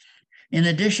fairs. In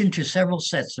addition to several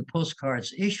sets of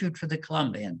postcards issued for the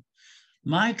Columbian,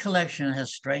 My collection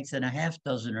has strengthened a half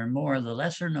dozen or more of the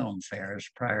lesser known fairs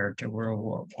prior to World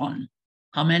War I.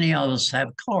 How many of us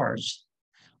have cars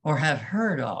or have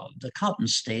heard of the Cotton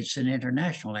States and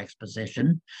International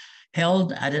Exposition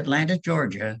held at Atlanta,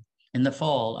 Georgia in the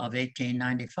fall of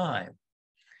 1895?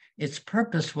 Its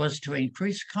purpose was to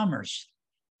increase commerce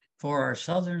for our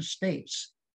southern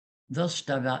states, thus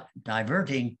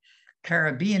diverting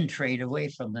Caribbean trade away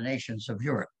from the nations of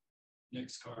Europe.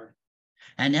 Next card.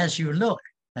 And as you look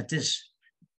at this,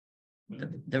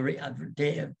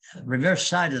 the reverse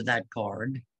side of that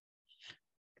card,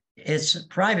 it's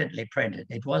privately printed.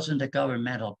 It wasn't a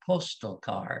governmental postal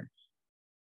card.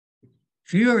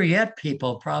 Fewer yet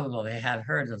people probably have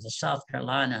heard of the South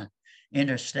Carolina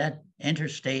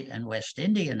Interstate and West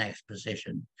Indian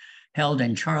Exposition held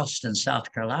in Charleston,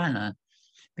 South Carolina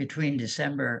between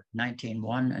December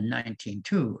 1901 and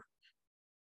 1902.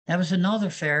 That was another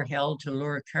fair held to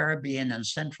lure Caribbean and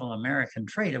Central American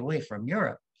trade away from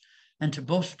Europe and to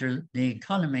bolster the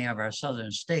economy of our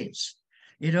southern states.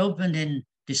 It opened in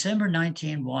December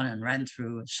 1901 and ran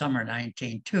through summer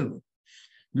 1902.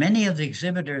 Many of the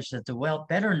exhibitors at the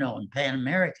better known Pan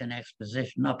American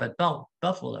Exposition up at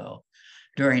Buffalo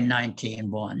during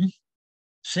 1901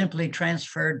 simply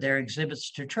transferred their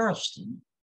exhibits to Charleston.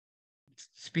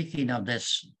 Speaking of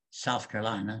this South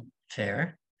Carolina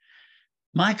fair,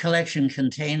 my collection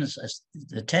contains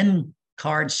the 10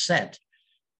 card set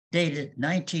dated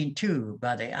 1902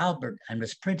 by the Albert and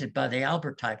was printed by the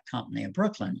Albert Type Company of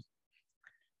Brooklyn.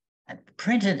 And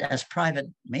printed as private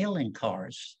mailing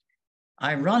cards.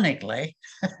 Ironically,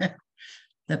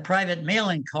 the private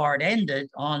mailing card ended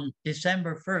on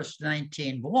December 1st,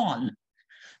 1901,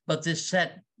 but this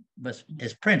set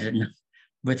is printed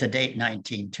with the date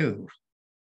 1902.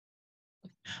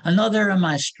 Another of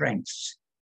my strengths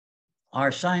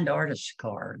are signed artist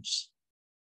cards.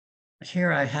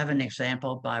 Here I have an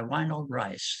example by Weinhold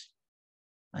Rice,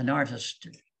 an artist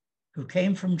who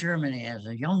came from Germany at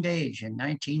a young age in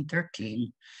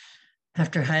 1913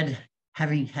 after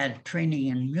having had training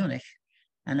in Munich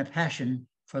and a passion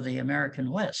for the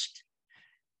American West.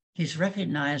 He's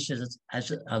recognized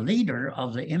as a leader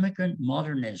of the immigrant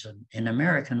modernism in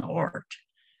American art.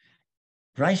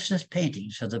 Rice's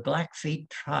paintings of the Blackfeet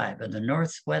tribe of the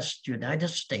Northwest United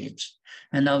States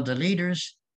and of the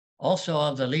leaders of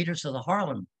the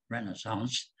Harlem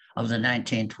Renaissance of the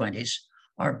 1920s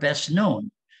are best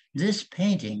known. This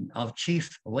painting of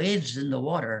Chief Wades in the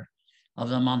Water of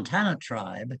the Montana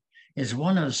tribe is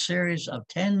one of a series of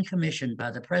 10 commissioned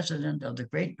by the president of the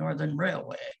Great Northern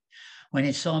Railway when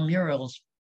he saw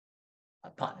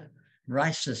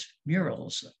Rice's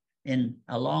murals in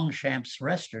a Longshanks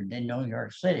restaurant in New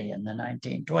York City in the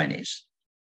 1920s.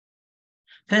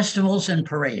 Festivals and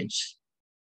parades.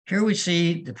 Here we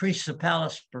see the Priests of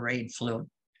Palace Parade Float,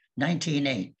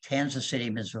 1908, Kansas City,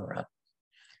 Missouri.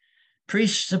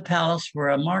 Priests of Palace were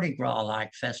a Mardi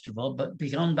Gras-like festival, but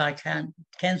begun by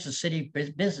Kansas City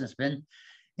businessmen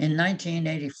in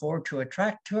 1984 to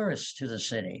attract tourists to the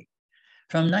city.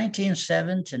 From 1907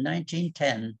 to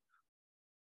 1910,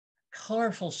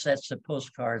 colorful sets of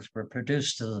postcards were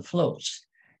produced to the floats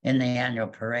in the annual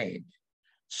parade.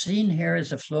 Seen here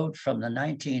is a float from the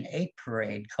 1908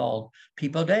 parade called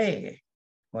People Day,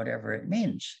 whatever it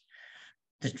means.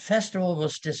 The festival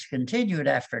was discontinued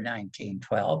after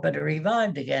 1912, but it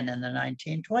revived again in the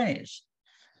 1920s.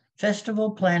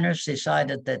 Festival planners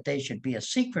decided that they should be a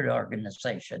secret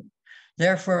organization.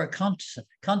 Therefore, a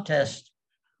contest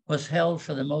was held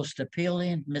for the most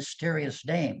appealing, mysterious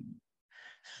name.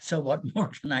 So what more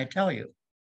can I tell you?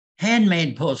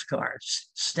 Handmade postcards,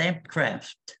 stamped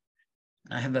craft.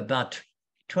 I have about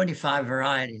 25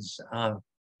 varieties of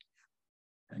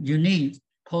unique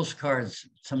postcards,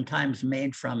 sometimes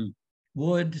made from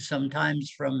wood, sometimes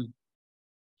from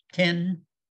tin,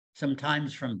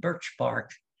 sometimes from birch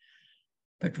bark.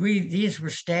 But these were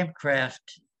stamp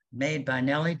craft made by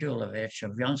Nellie Dulovich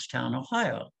of Youngstown,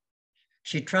 Ohio.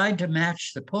 She tried to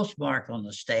match the postmark on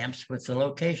the stamps with the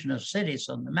location of cities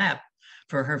on the map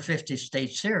for her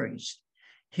 50-state series.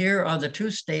 Here are the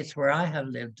 2 states where I have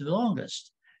lived the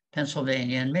longest,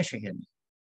 Pennsylvania and Michigan.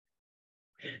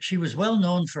 She was well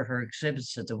known for her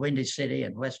exhibits at the Windy City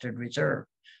and Western Reserve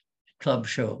Club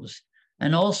shows,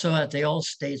 and also at the All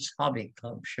States Hobby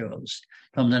Club shows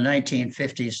from the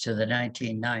 1950s to the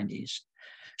 1990s.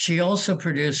 She also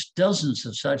produced dozens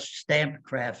of such stamped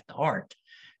craft art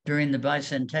during the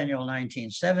bicentennial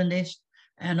 1970s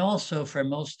and also for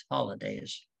most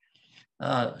holidays,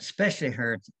 especially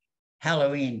her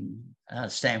Halloween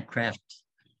stamp craft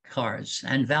cards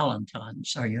and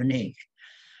Valentine's are unique.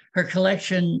 Her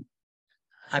collection,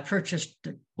 I purchased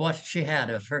what she had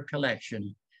of her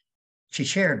collection she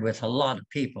shared with a lot of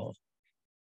people,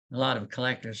 a lot of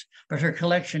collectors, but her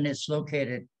collection is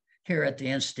located here at the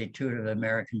Institute of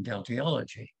American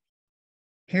Deltiology.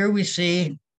 Here we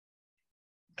see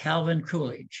Calvin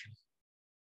Coolidge.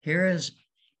 Here is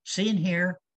seen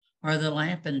here are the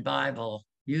lamp and Bible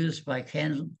used by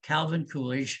Calvin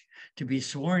Coolidge to be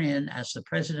sworn in as the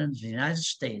President of the United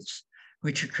States,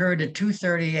 which occurred at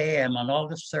 2:30 a.m. on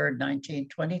August 3rd,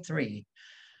 1923,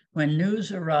 when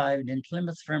news arrived in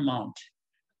Plymouth, Vermont,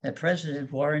 that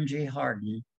President Warren G.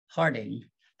 Harding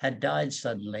had died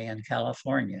suddenly in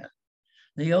California.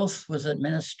 The oath was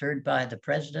administered by the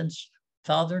President's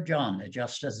Father John, the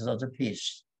Justice of the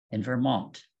Peace in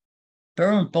Vermont.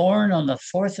 Born on the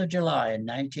 4th of July in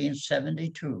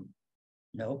 1972.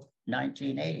 Nope,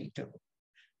 1982.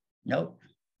 Nope,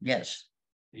 yes.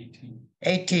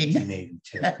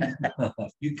 1882.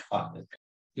 You caught it.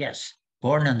 Yes,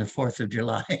 born on the 4th of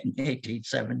July in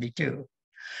 1872.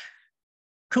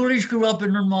 Coolidge grew up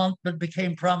in Vermont, but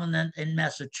became prominent in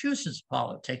Massachusetts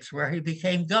politics, where he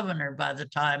became governor by the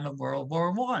time of World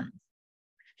War I.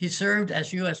 He served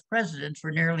as U.S. president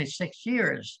for nearly 6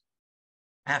 years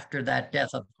after that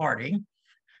death of Harding,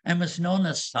 and was known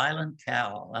as Silent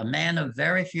Cal, a man of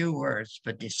very few words,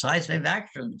 but decisive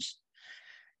actions.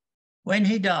 When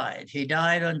he died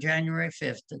on January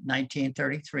 5th,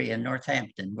 1933 in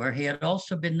Northampton, where he had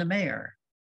also been the mayor.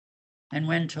 And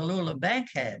when Tallulah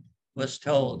Bankhead was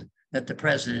told that the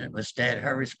president was dead,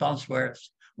 her response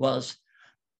was,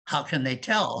 how can they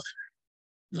tell?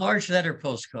 Large letter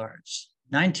postcards,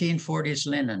 1940s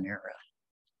linen era.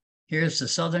 Here's the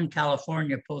Southern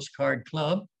California Postcard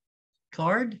Club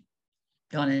card,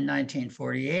 done in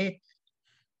 1948,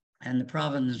 and the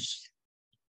Providence,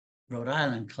 Rhode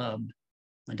Island Club,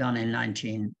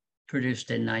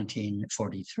 produced in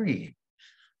 1943.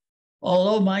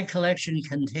 Although my collection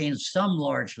contains some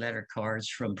large letter cards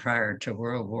from prior to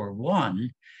World War I,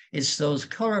 it's those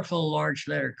colorful large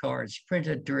letter cards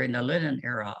printed during the linen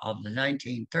era of the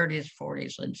 1930s,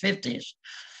 40s, and 50s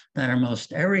that are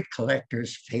most every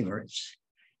collector's favorites.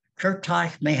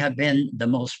 Kirkteich may have been the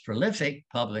most prolific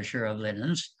publisher of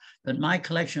linens, but my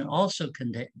collection also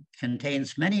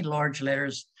contains many large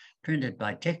letters printed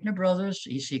by Tickner Brothers,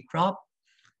 E.C. Kropp,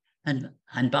 and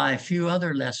by a few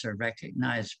other lesser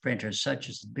recognized printers, such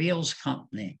as the Beals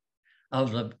Company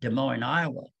of Des Moines,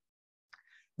 Iowa.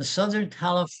 The Southern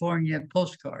California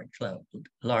Postcard Club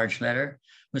large letter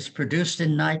was produced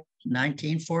in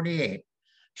 1948,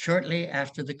 shortly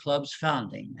after the club's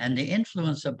founding, and the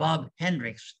influence of Bob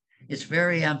Hendricks is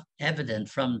very evident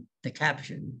from the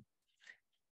caption.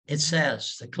 It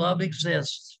says, the club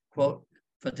exists, quote,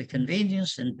 for the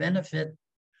convenience and benefit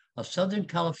of Southern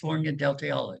California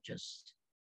deltiologists.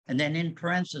 And then in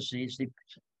parentheses, he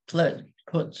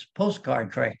puts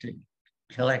postcard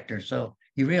collector. So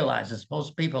he realizes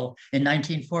most people in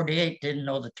 1948 didn't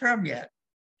know the term yet.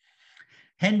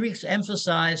 Hendricks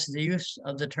emphasized the use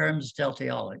of the terms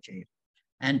deltiology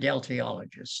and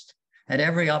deltiologist at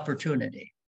every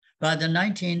opportunity. By the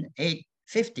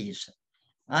 1950s,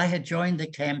 I had joined the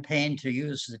campaign to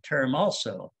use the term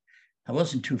also. I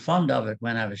wasn't too fond of it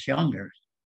when I was younger.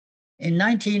 In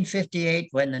 1958,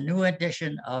 when the new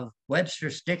edition of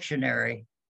Webster's Dictionary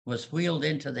was wheeled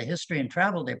into the History and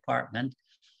Travel Department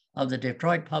of the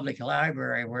Detroit Public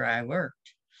Library where I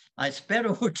worked, I sped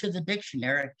over to the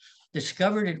dictionary,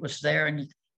 discovered it was there, and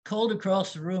called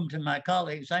across the room to my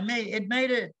colleagues, it made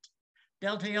it.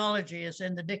 Deltiology is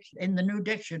in the new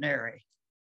dictionary.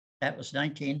 That was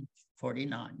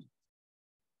 1949.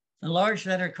 The large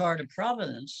letter card of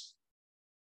Providence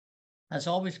has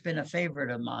always been a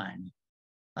favorite of mine.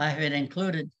 I have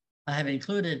included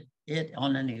it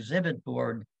on an exhibit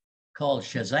board called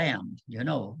Shazam. You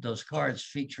know, those cards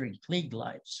featuring Klieg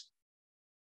lights.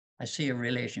 I see a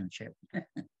relationship.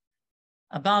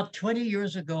 About 20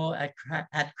 years ago at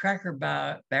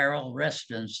Cracker Barrel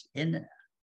restaurants in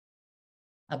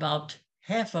about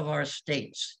half of our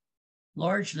states,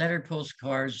 large lettered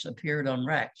postcards appeared on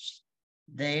racks.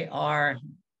 I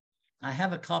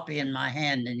have a copy in my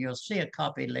hand and you'll see a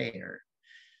copy later.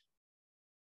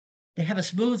 They have a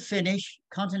smooth finish,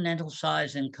 continental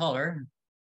size and color.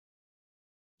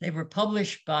 They were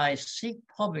published by Seek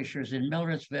Publishers in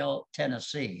Millersville,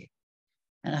 Tennessee.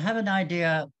 And I have an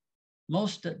idea,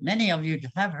 many of you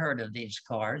have heard of these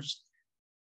cards.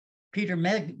 Peter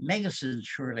Megason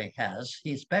surely has.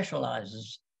 He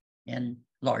specializes in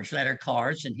large letter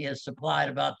cards, and he has supplied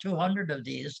about 200 of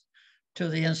these to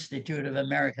the Institute of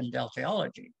American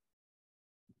Deltiology.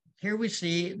 Here we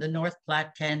see the North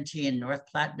Platte Canteen, North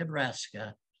Platte,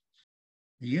 Nebraska,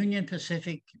 the Union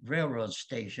Pacific Railroad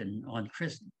Station on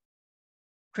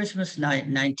Christmas night,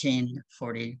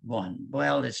 1941.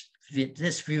 Well,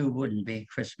 this view wouldn't be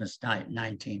Christmas night,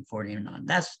 1949.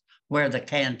 That's where the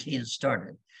canteen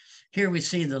started. Here we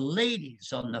see the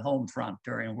ladies on the home front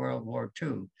during World War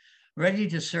II, ready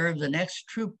to serve the next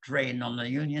troop train on the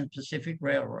Union Pacific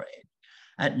Railroad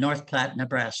at North Platte,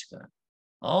 Nebraska.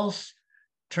 All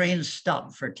trains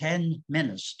stopped for 10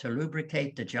 minutes to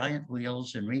lubricate the giant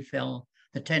wheels and refill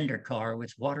the tender car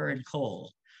with water and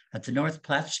coal at the North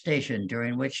Platte station,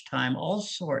 during which time all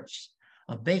sorts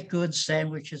of baked goods,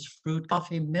 sandwiches, fruit,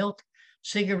 coffee, milk,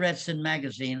 cigarettes, and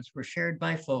magazines were shared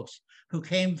by folks who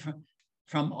came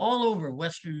from all over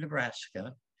western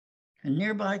Nebraska and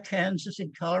nearby Kansas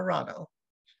and Colorado,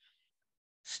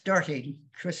 starting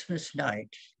Christmas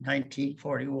night,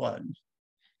 1941.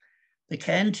 The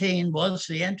canteen was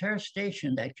the entire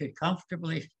station that could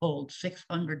comfortably hold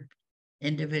 600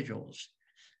 individuals.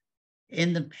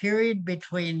 In the period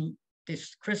between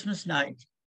this Christmas night,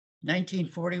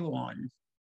 1941,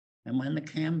 and when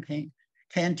the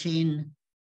canteen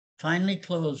finally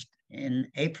closed in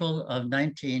April of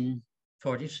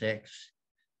 1946,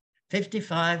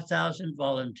 55,000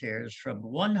 volunteers from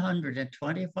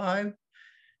 125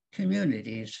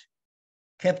 communities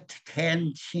kept the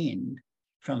canteen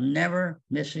from never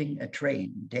missing a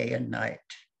train day and night.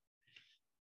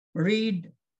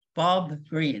 Read Bob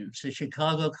Green's, the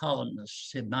Chicago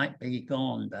columnist. It might be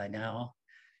gone by now,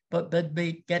 but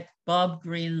get Bob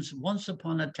Green's Once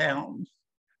Upon a Town,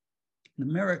 The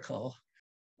Miracle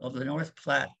of the North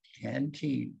Platte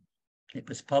Canteen. It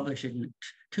was published in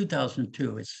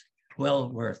 2002. It's well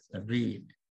worth a read.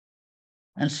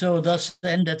 And so thus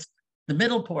ended the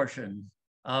middle portion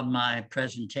of my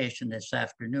presentation this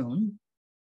afternoon.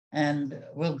 And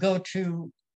we'll go to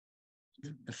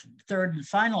the third and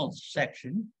final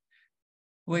section,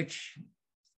 which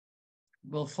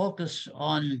will focus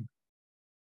on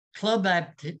club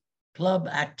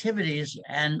activities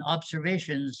and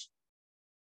observations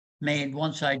made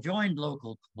once I joined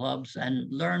local clubs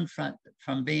and learned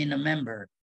from being a member.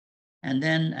 And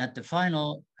then at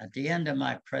the end of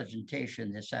my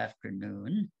presentation this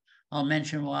afternoon, I'll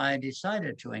mention why I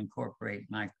decided to incorporate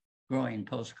my growing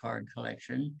postcard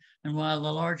collection and why the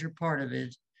larger part of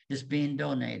it is being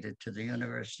donated to the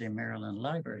University of Maryland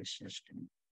Library System.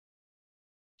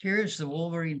 Here's the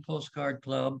Wolverine Postcard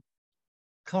Club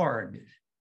card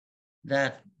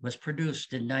that was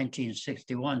produced in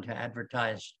 1961 to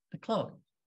advertise the club.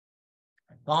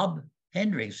 Bob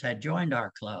Hendricks had joined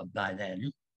our club by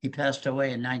then. He passed away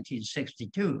in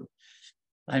 1962.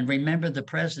 I remember the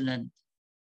president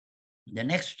the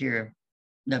next year,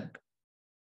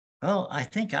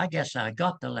 I guess I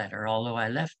got the letter, although I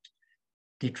left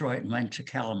Detroit and went to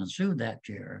Kalamazoo that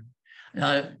year.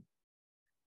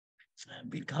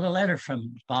 We got a letter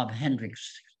from Bob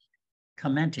Hendricks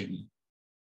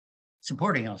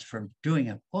supporting us for doing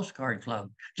a postcard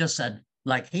club, just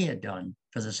like he had done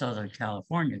for the Southern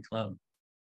California Club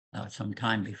some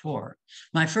time before.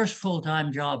 My first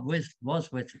full-time job was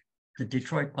with the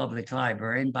Detroit Public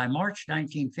Library, and by March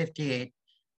 1958,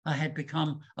 I had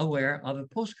become aware of a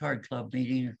postcard club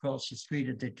meeting across the street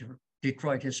at the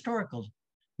Detroit Historical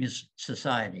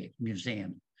Society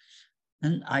Museum.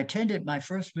 And I attended my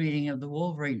first meeting of the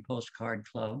Wolverine Postcard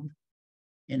Club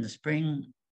in the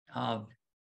spring of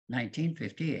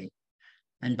 1958.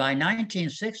 And by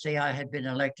 1960, I had been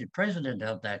elected president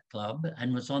of that club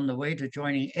and was on the way to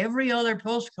joining every other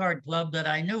postcard club that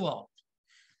I knew of.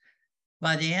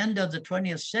 By the end of the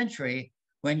 20th century,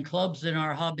 when clubs in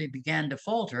our hobby began to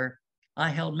falter, I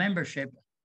held membership,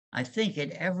 I think,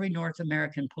 at every North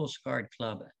American postcard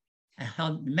club. I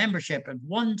held membership at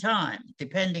one time,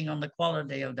 depending on the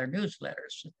quality of their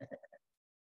newsletters.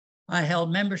 I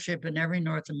held membership in every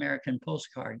North American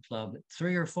postcard club,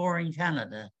 3 or 4 in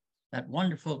Canada, that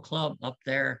wonderful club up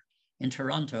there in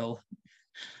Toronto,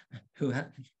 who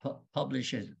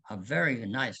publishes a very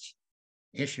nice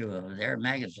issue of their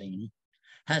magazine,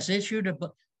 has issued a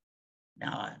book.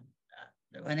 Now,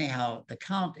 anyhow, the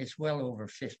count is well over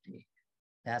 50.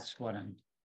 That's what I'm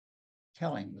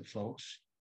telling the folks.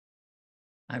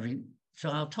 So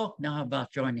I'll talk now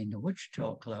about joining the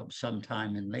Wichita Club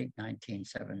sometime in late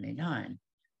 1979.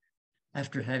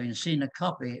 After having seen a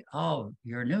copy of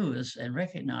your news and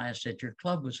recognized that your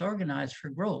club was organized for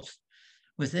growth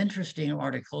with interesting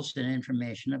articles and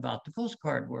information about the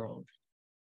postcard world,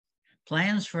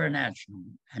 plans for an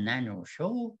annual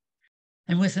show,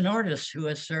 and with an artist who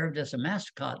has served as a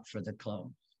mascot for the club,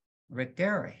 Rick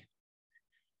Gary,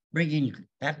 bringing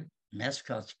that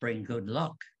mascots bring good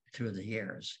luck through the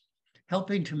years,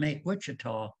 helping to make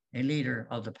Wichita a leader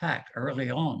of the pack early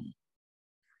on.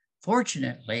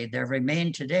 Fortunately, there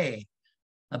remain today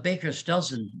a baker's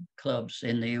dozen clubs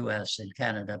in the US and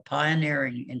Canada,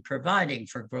 pioneering in providing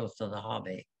for growth of the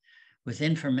hobby with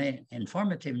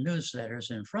informative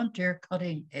newsletters and frontier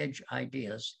cutting-edge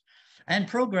ideas and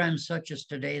programs such as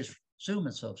today's Zoom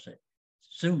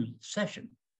session.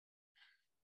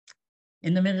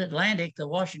 In the Mid-Atlantic, the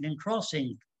Washington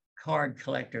Crossing Card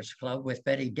Collectors Club with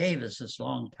Betty Davis as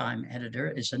longtime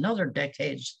editor is another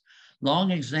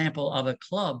decades-long example of a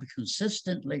club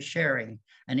consistently sharing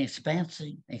and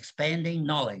expanding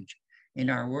knowledge in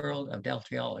our world of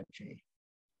deltiology.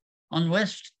 On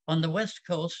the West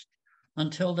Coast,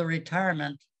 until the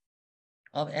retirement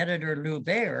of editor Lou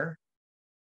Baer,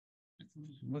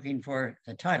 looking for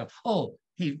the title. Oh,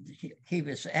 he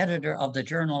was editor of the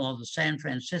Journal of the San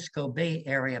Francisco Bay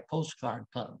Area Postcard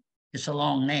Club. It's a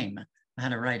long name. I had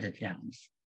to write it down.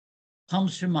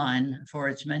 Comes to mind for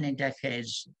its many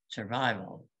decades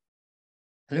survival.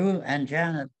 Lou and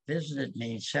Janet visited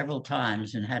me several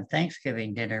times and had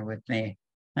Thanksgiving dinner with me.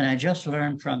 And I just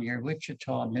learned from your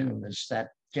Wichita news that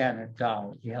Janet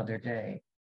died the other day.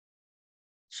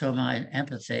 So my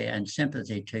empathy and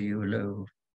sympathy to you, Lou.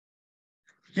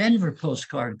 Denver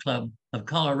Postcard Club of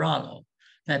Colorado,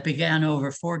 that began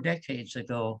over 4 decades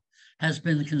ago, has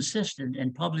been consistent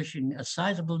in publishing a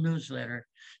sizable newsletter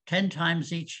 10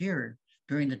 times each year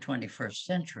during the 21st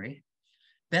century.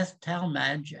 Beth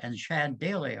Talmadge and Shad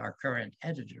Daly are current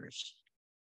editors.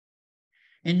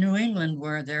 In New England,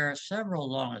 where there are several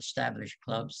long-established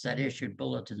clubs that issued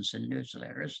bulletins and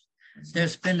newsletters,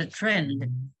 there's been a trend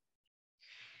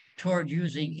toward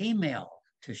using email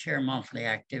to share monthly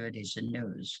activities and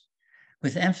news,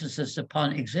 with emphasis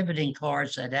upon exhibiting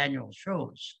cards at annual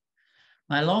shows.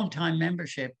 My longtime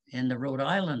membership in the Rhode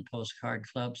Island Postcard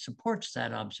Club supports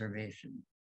that observation.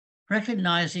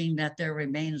 Recognizing that there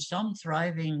remain some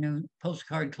thriving new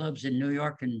postcard clubs in New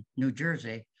York and New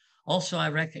Jersey, also I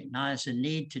recognize the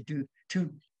need to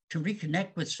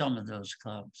reconnect with some of those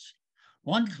clubs.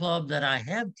 One club that I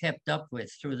have kept up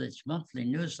with through this monthly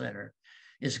newsletter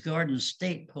is Garden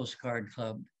State Postcard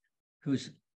Club, whose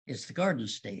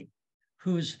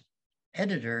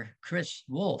editor, Chris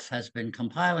Wolf, has been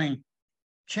compiling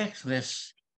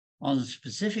checklists on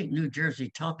specific New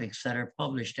Jersey topics that are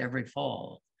published every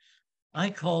fall. I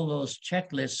call those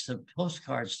checklists of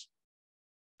postcards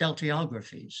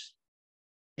deltiographies.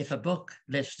 If a book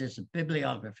list is a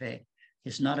bibliography,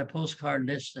 it's not a postcard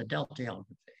list, a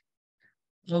deltiography.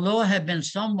 Although I have been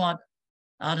somewhat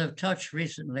out of touch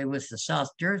recently with the South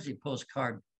Jersey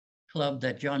Postcard Club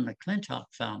that John McClintock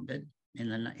founded in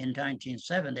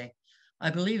 1970, I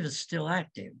believe it's still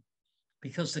active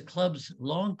because the club's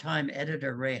longtime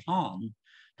editor, Ray Hahn,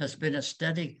 has been a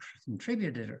steady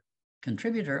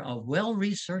contributor of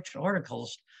well-researched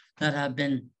articles that have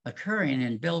been occurring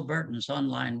in Bill Burton's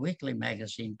online weekly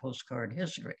magazine, Postcard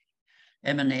History,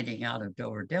 emanating out of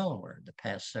Dover, Delaware, the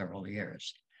past several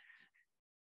years.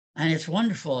 And it's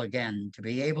wonderful, again, to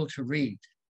be able to read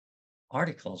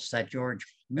articles that George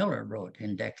Miller wrote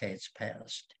in decades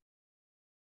past.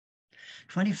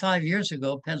 25 years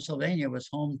ago, Pennsylvania was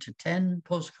home to 10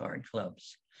 postcard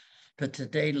clubs, but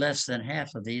today less than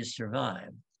half of these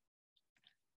survive.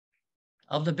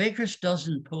 Of the Baker's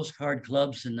dozen postcard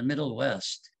clubs in the Middle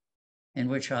West, in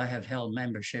which I have held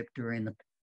membership during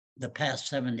the past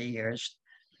 70 years,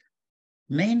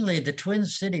 mainly the Twin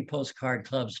City Postcard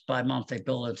Club's bi-monthly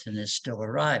bulletin is still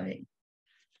arriving.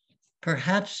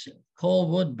 Perhaps Cole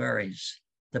Woodbury's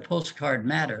The Postcard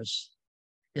Matters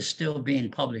is still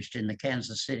being published in the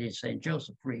Kansas City, St.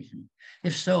 Joseph region.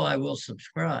 If so, I will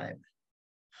subscribe.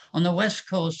 On the West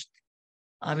Coast,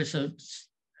 I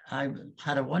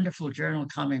had a wonderful journal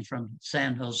coming from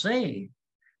San Jose,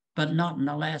 but not in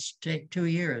the last 2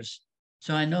 years.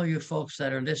 So I know you folks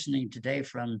that are listening today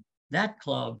from that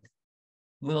club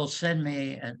will send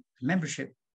me a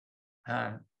membership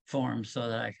form so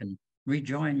that I can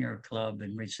rejoin your club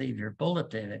and receive your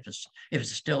bulletin if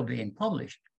it's still being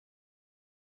published.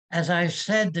 As I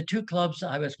said, the 2 clubs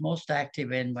I was most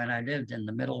active in when I lived in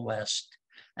the Middle West,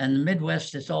 and the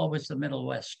Midwest is always the Middle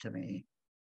West to me.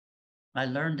 I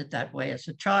learned it that way as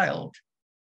a child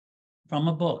from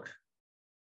a book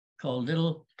called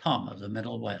Little Tom of the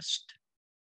Middle West.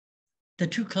 The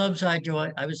 2 clubs I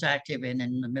was active in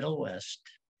the Middle West,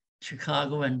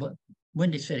 Chicago and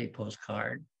Windy City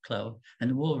Postcard Club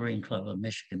and the Wolverine Club of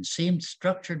Michigan, seemed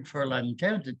structured for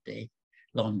longevity,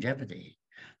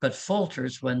 but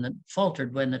faltered when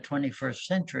the 21st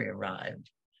century arrived.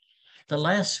 The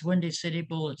last Windy City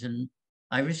bulletin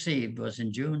I received was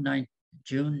in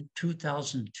June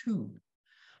 2002.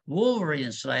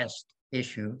 Wolverine's last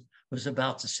issue was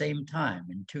about the same time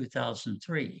in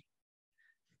 2003.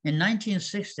 In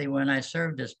 1960, when I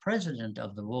served as president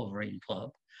of the Wolverine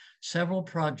Club, several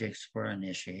projects were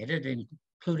initiated,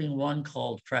 including one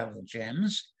called Travel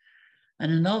Gems,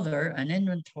 and another, an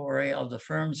inventory of the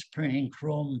firm's printing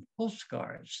chrome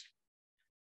postcards.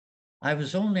 I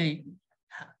lived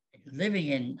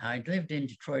in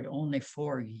Detroit only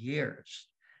 4 years.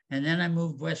 And then I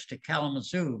moved west to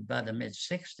Kalamazoo by the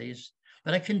mid-60s,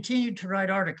 but I continued to write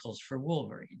articles for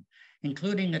Wolverine,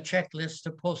 including a checklist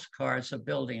of postcards of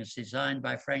buildings designed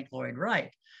by Frank Lloyd Wright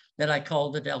that I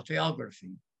called the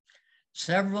Deltiography.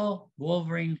 Several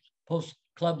Wolverine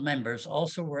Club members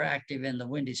also were active in the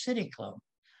Windy City Club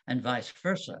and vice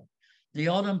versa. The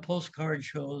autumn postcard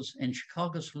shows in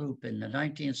Chicago's Loop in the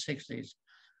 1960s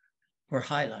were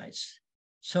highlights.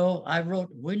 So I wrote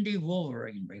Windy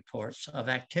Wolverine reports of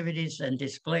activities and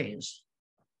displays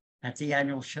at the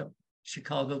annual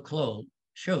Chicago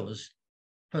shows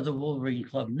for the Wolverine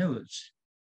Club News.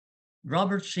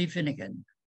 Robert C. Finnegan,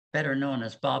 better known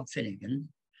as Bob Finnegan,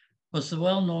 was the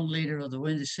well-known leader of the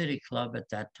Windy City Club at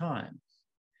that time.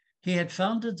 He had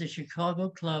founded the Chicago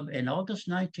Club in August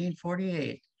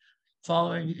 1948,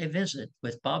 following a visit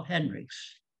with Bob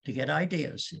Hendricks to get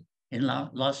ideas in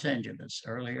Los Angeles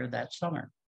earlier that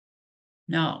summer.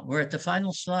 Now, we're at the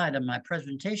final slide of my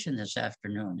presentation this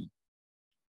afternoon.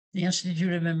 The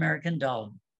Institute of American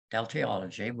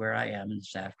Deltiology, where I am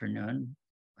this afternoon,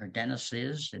 where Dennis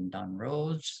is, and Don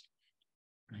Rhodes,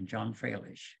 and John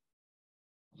Fralish.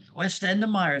 West end of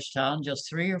Myerstown, just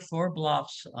 3 or 4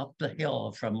 blocks up the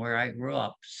hill from where I grew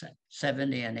up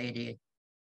 70 and 80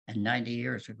 and 90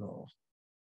 years ago.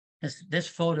 This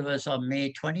photo is of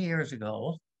me 20 years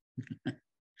ago.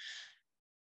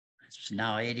 It's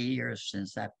now 80 years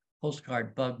since that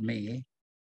postcard bit me.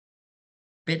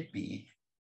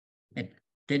 It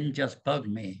didn't just bug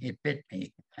me, it bit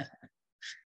me.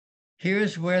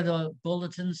 Here's where the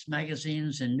bulletins,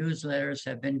 magazines, and newsletters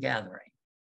have been gathering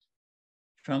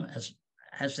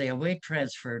as they await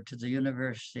transfer to the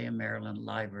University of Maryland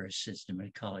Library System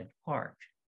at College Park.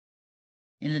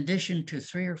 In addition to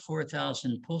 3,000 or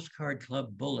 4,000 postcard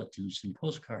club bulletins and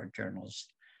postcard journals,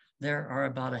 there are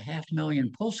about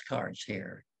 500,000 postcards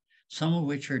here, some of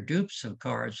which are dupes of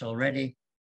cards already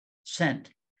sent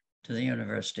to the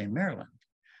University of Maryland.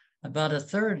 About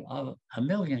 1/3 of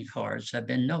 1,000,000 cards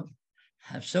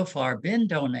have so far been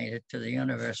donated to the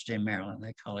University of Maryland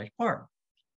at College Park.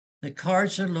 The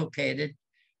cards are located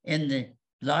in the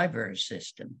library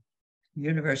system,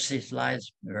 university's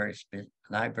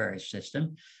library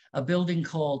system, a building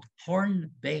called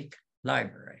Hornbeck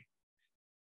Library.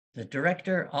 The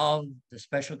director of the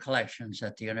special collections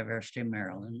at the University of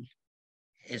Maryland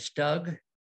is Doug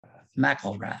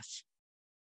McElrath.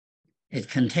 It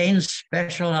contains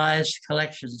specialized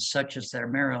collections such as their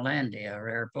Marylandia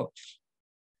rare books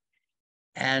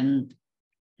and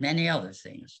many other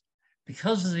things.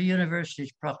 Because of the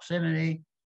university's proximity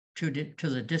to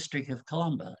the District of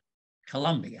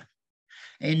Columbia,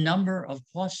 a number of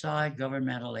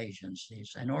quasi-governmental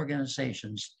agencies and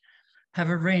organizations have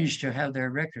arranged to have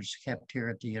their records kept here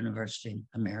at the University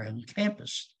of Maryland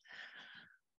campus.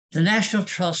 The National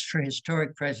Trust for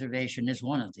Historic Preservation is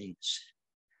one of these.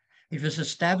 It was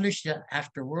established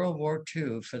after World War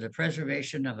II for the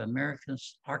preservation of American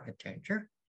architecture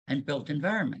and built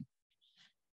environment.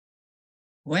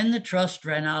 When the Trust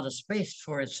ran out of space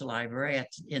for its library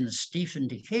in the Stephen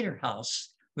Decatur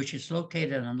House, which is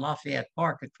located in Lafayette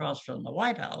Park across from the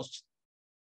White House,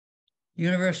 the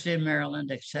University of Maryland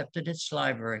accepted its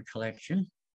library collection,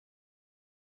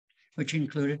 which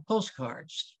included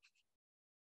postcards.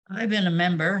 I've been a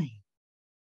member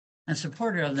and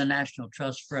supporter of the National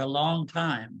Trust for a long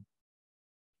time.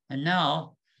 And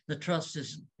now the Trust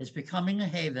is becoming a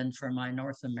haven for my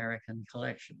North American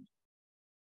collection.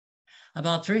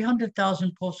 About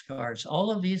 300,000 postcards,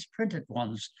 all of these printed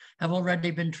ones, have already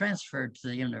been transferred to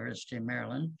the University of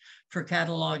Maryland for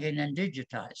cataloging and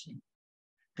digitizing.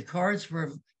 The cards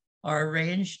are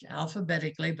arranged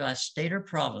alphabetically by state or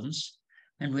province,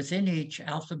 and within each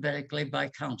alphabetically by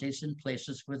counties and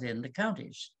places within the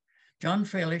counties. John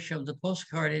Fralish of the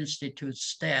Postcard Institute's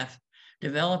staff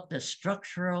developed a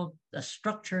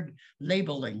structured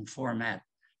labeling format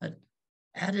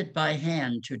added by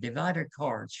hand to divider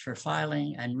cards for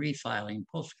filing and refiling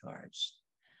postcards.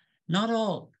 Not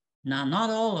all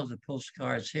of the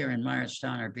postcards here in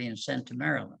Myerstown are being sent to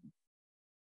Maryland.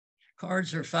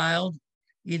 Cards are filed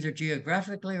either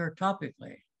geographically or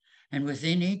topically, and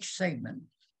within each segment,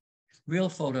 real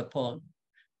photo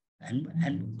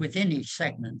and within each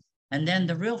segment, and then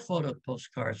the real photo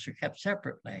postcards are kept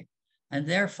separately, and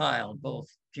they're filed both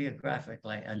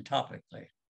geographically and topically.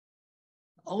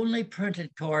 only the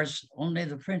printed cards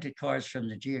from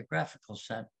the geographical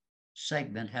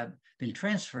segment have been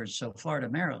transferred so far to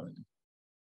Maryland,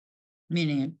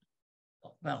 meaning,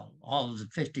 well, all of the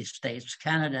 50 states,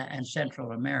 Canada and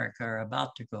Central America are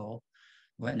about to go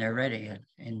when they're ready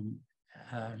in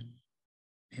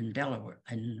Delaware,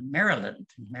 in Maryland.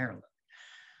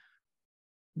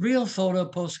 Real photo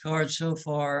postcards so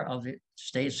far of the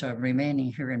states are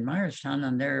remaining here in Myerstown,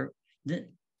 and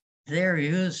they're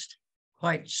used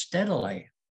quite steadily.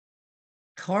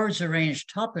 Cards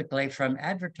arranged topically from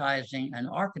advertising and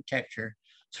architecture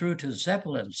through to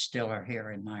Zeppelins still are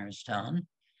here in Myerstown,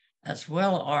 as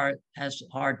well as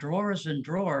are drawers and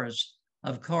drawers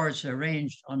of cards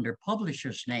arranged under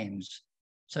publishers' names,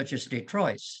 such as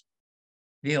Detroit's,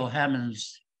 V.O.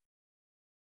 Hammond's,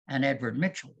 and Edward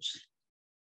Mitchell's.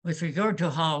 With regard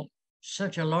to how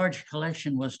such a large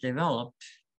collection was developed,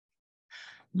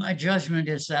 my judgment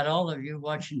is that all of you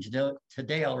watching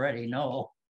today already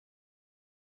know,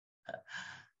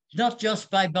 not just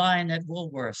by buying at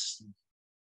Woolworths.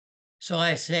 So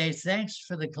I say thanks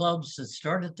for the clubs that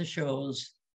started the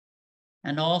shows,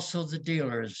 and also the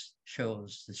dealers'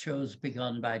 shows, the shows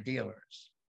begun by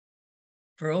dealers.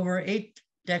 For over 8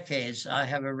 decades, I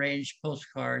have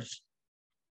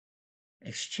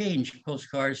exchanged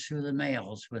postcards through the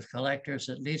mails with collectors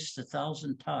at least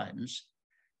 1,000 times.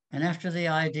 And after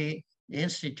the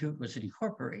Institute was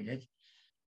incorporated,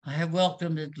 I have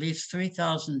welcomed at least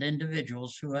 3,000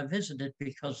 individuals who have visited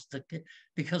because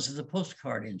of the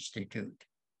Postcard Institute.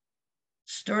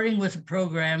 Starting with a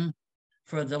program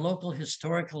for the local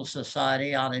historical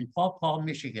society out in Paw Paw,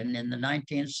 Michigan in the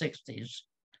 1960s,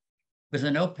 with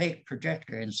an opaque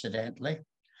projector, incidentally,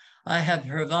 I have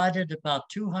provided about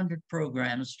 200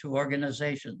 programs to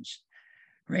organizations,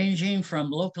 ranging from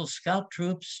local scout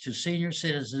troops to senior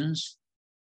citizens,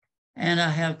 and I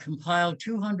have compiled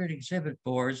 200 exhibit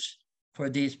boards for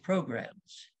these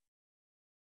programs.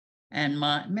 And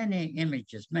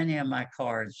many of my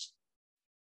cards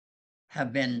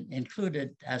have been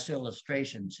included as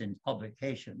illustrations in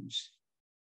publications.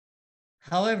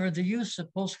 However, the use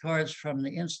of postcards from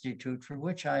the Institute, for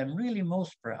which I am really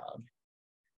most proud,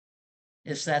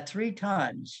 is that 3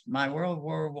 times my World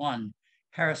War I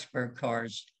Harrisburg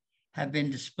cards have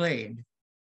been displayed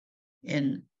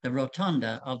in the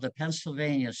rotunda of the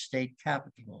Pennsylvania State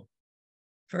Capitol.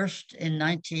 First in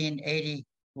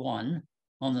 1981,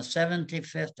 on the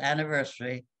 75th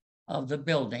anniversary of the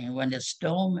building, when its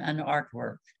dome and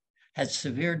artwork had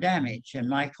severe damage, and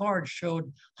my card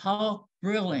showed how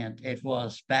brilliant it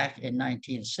was back in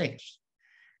 1906.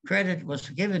 Credit was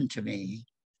given to me,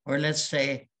 or let's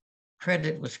say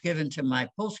credit was given to my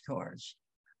postcards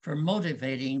for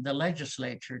motivating the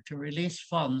legislature to release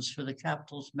funds for the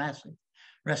Capitol's massive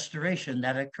restoration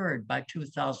that occurred by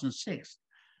 2006,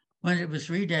 when it was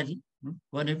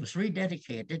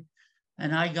rededicated,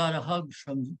 and I got a hug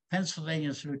from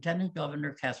Pennsylvania's Lieutenant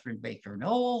Governor Catherine Baker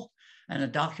Noel and a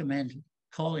document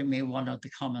calling me one of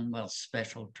the Commonwealth's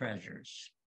special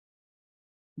treasures.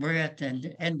 We're at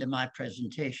the end of my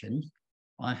presentation.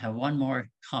 I have one more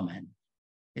comment.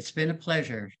 It's been a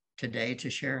pleasure today to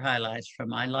share highlights from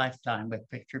my lifetime with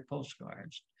Picture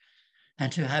Postcards,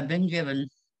 and to have been given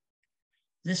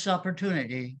this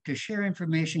opportunity to share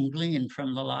information gleaned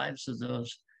from the lives of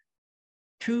those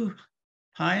 2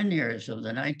 pioneers of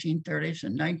the 1930s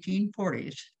and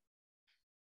 1940s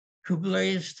who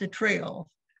blazed the trail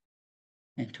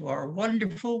into our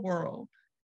wonderful world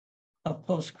of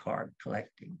postcard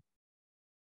collecting.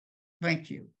 Thank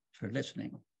you for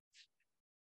listening.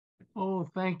 Oh,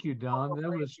 thank you, Don. That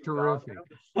was terrific.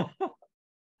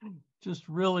 Just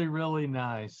really, really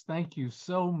nice. Thank you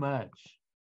so much.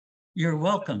 You're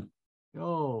welcome.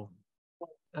 Oh,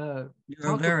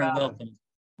 you're very welcome.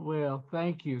 Well,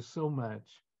 thank you so much.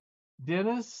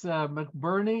 Dennis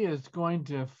McBurney is going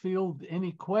to field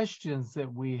any questions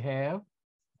that we have.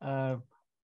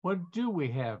 What do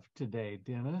we have today,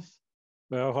 Dennis?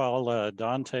 Well, while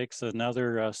Don takes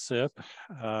another sip,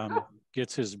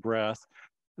 gets his breath,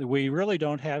 we really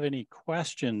don't have any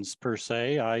questions per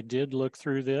se. I did look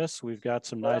through this. We've got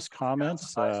some nice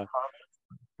comments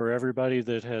for everybody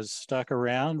that has stuck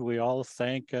around. We all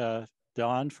thank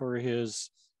Don for his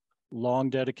long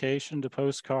dedication to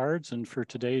postcards and for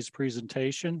today's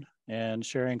presentation and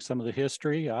sharing some of the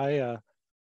history. I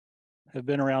have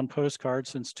been around postcards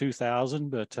since 2000,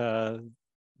 but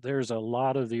there's a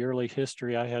lot of the early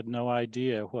history I had no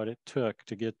idea what it took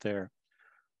to get there.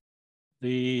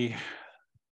 We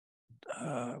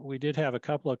did have a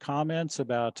couple of comments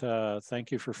about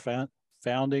thank you for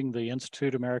founding the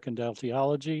Institute of American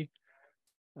Deltiology.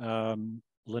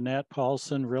 Lynette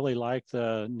Paulson really liked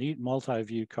the neat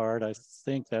multi-view card. I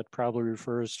think that probably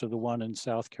refers to the one in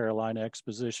South Carolina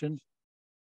Exposition.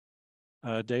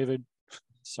 David,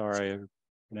 sorry, I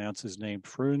pronounce his name,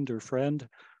 Friend,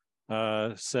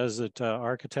 says that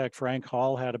architect Frank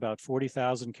Hall had about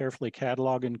 40,000 carefully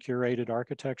cataloged and curated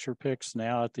architecture picks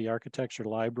now at the Architecture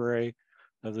Library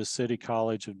of the City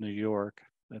College of New York.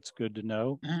 That's good to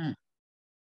know.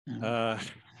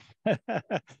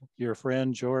 Your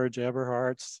friend George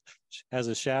Eberhardt has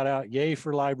a shout out, yay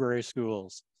for library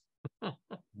schools.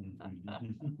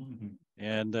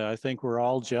 And I think we're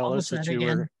all jealous that you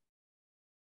were.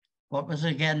 What was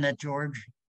it again that George?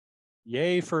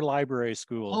 Yay for library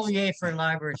schools. Oh, yay for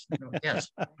library schools. Yes,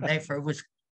 yay for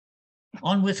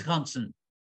on Wisconsin.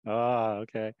 Ah,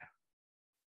 okay.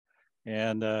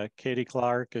 And Katie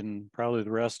Clark and probably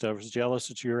the rest of us jealous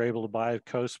that you were able to buy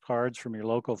postcards from your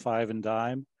local 5 and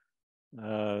dime.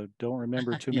 Don't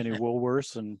remember too many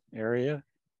Woolworths in area.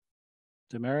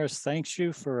 Damaris, thanks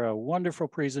you for a wonderful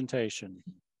presentation.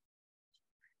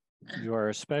 You are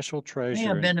a special treasure. May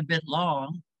have been a bit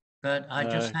long, but I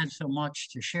just had so much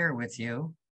to share with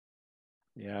you.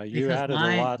 Yeah, you added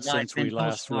a lot since we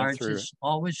last went through. It's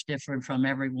always different from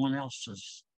everyone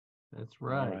else's. That's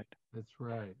right. That's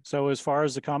right. So as far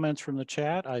as the comments from the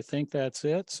chat, I think that's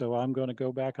it. So I'm going to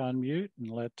go back on mute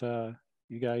and let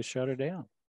you guys shut it down.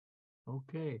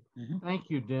 Okay. Thank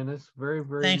you, Dennis. Very,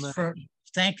 very much.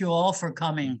 Thank you all for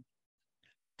coming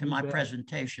to my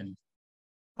presentation.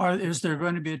 Is there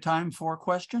going to be a time for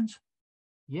questions?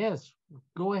 Yes.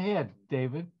 Go ahead,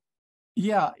 David.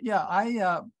 Yeah.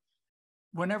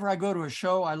 Whenever I go to a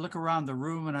show, I look around the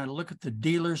room and I look at the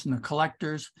dealers and the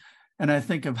collectors, and I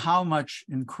think of how much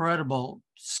incredible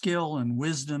skill and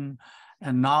wisdom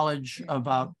and knowledge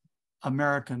about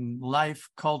American life,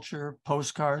 culture,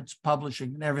 postcards,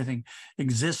 publishing, and everything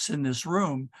exists in this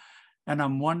room. And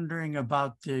I'm wondering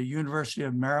about the University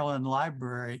of Maryland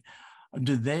Library.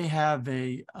 Do they have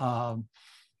a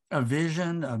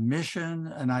vision, a mission,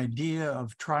 an idea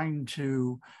of trying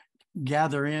to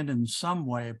gather in some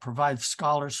way, provide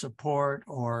scholar support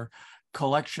or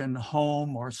collection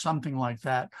home or something like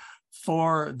that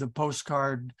for the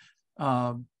postcard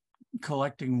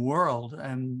collecting world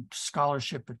and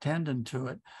scholarship attendant to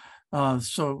it,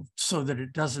 so that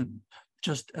it doesn't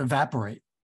just evaporate?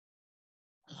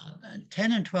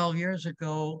 10 and 12 years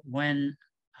ago, when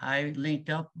I linked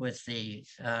up with the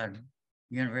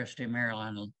University of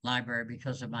Maryland Library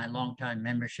because of my longtime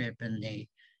membership in the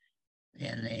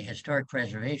Historic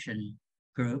Preservation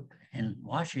Group in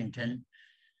Washington,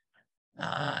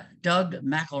 Doug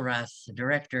McElrath, the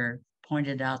director,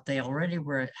 pointed out they already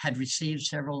had received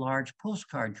several large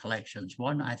postcard collections.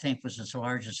 One, I think, was as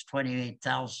large as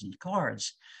 28,000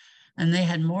 cards. And they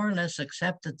had more or less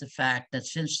accepted the fact that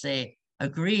since they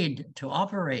agreed to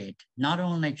operate, not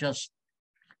only just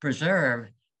preserve,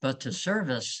 but to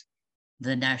service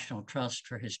the National Trust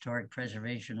for Historic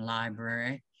Preservation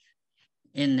Library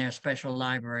in their special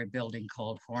library building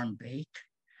called Hornbeak,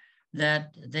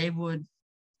 that they would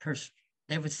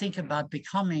think about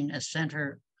becoming a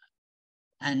center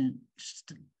and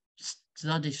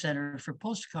study center for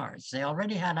postcards. They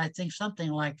already had, I think, something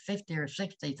like 50 or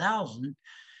 60,000.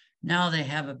 Now they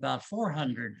have about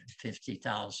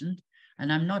 450,000.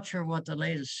 And I'm not sure what the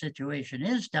latest situation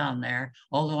is down there,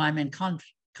 although I'm in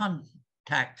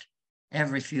contact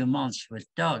every few months with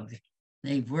Doug.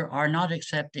 They are not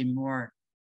accepting more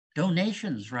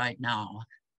donations right now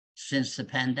since the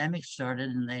pandemic started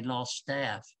and they lost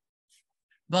staff.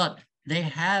 But they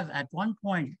have, at one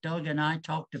point, Doug and I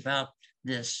talked about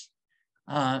this.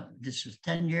 This was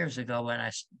 10 years ago when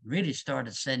I really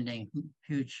started sending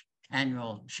huge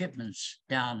annual shipments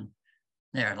down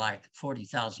there, like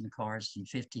 40,000 cards and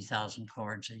 50,000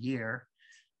 cards a year.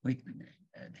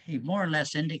 He more or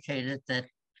less indicated that,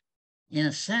 in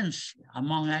a sense,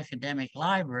 among academic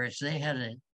libraries, they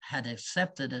had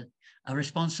accepted a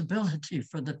responsibility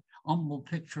for the humble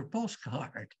picture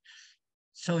postcard.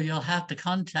 So you'll have to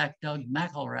contact Doug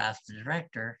McElrath, the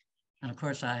director. And of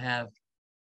course, I have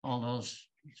all those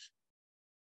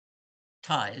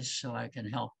ties, so I can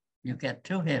help you get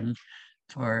to him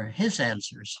for his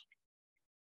answers.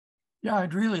 Yeah,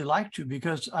 I'd really like to,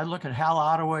 because I look at Hal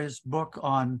Ottaway's book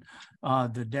on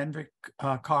the Denvik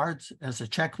cards as a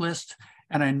checklist.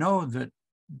 And I know that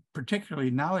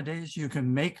particularly nowadays, you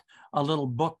can make a little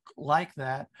book like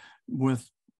that with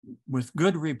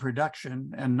good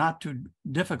reproduction and not too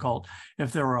difficult.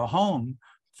 If there were a home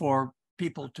for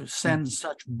people to send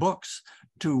such books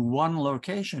to one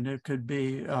location, it could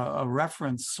be a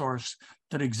reference source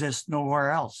that exists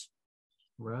nowhere else.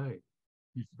 Right.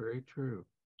 Very true.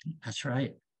 That's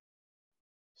right.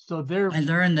 So they're I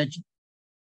learned that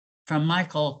from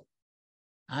Michael,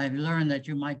 I've learned that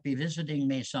you might be visiting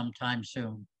me sometime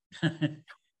soon.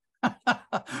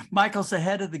 Michael's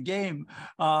ahead of the game,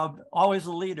 always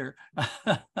a leader.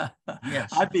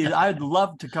 Yes. I'd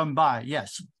love to come by.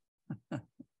 Yes.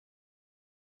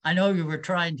 I know you were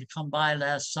trying to come by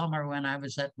last summer when I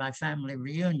was at my family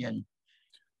reunion.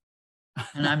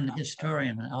 And I'm the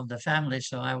historian of the family,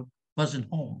 so I wasn't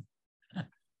home.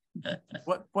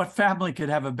 What family could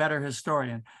have a better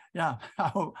historian? Yeah, I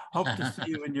hope to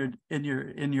see you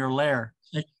in your lair.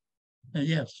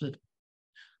 Yes, it'd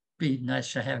be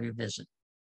nice to have you visit.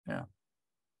 Yeah.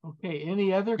 okay.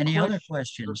 Any other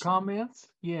questions? or comments?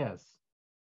 Yes.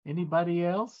 Anybody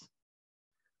else?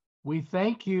 We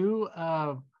thank you.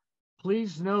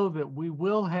 Please know that we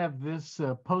will have this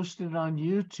posted on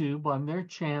YouTube on their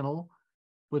channel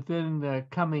within the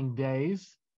coming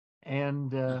days,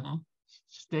 and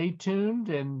stay tuned,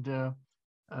 and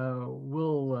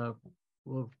we'll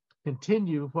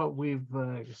continue what we've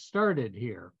started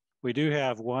here. We do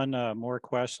have one more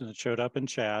question that showed up in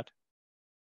chat.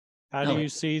 How do you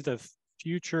see the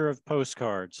future of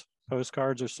postcards?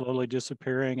 Postcards are slowly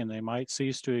disappearing and they might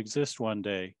cease to exist one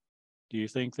day. Do you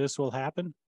think this will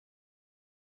happen?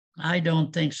 I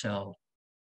don't think so.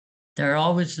 There are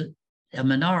always a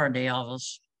minority of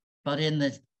us, but in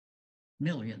the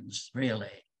millions,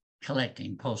 really,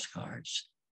 collecting postcards.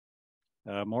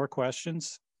 More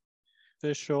questions?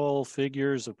 Official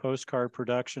figures of postcard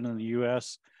production in the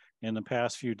U.S. in the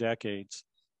past few decades.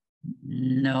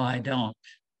 No, I don't.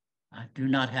 I do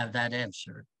not have that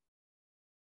answer.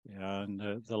 Yeah,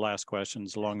 and the last question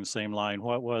is along the same line.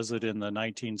 What was it in the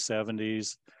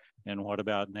 1970s, and what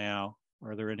about now?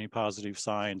 Are there any positive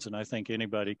signs? And I think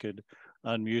anybody could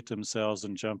unmute themselves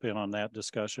and jump in on that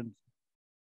discussion.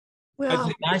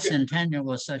 Well, bicentennial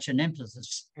was such an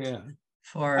emphasis. yeah.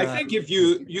 For I think if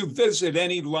you visit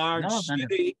any large No,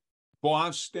 city,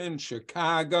 Boston,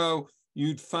 Chicago,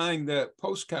 you'd find that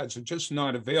postcards are just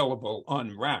not available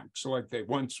on racks like they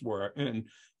once were. In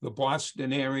the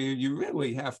Boston area, you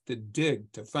really have to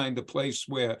dig to find a place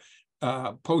where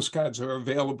postcards are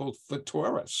available for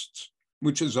tourists,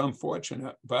 which is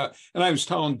unfortunate. And I was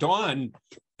telling Dawn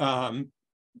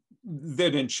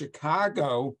that in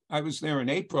Chicago, I was there in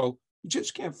April, you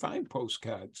just can't find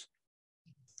postcards.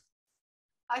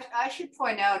 I should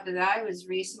point out that I was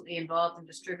recently involved in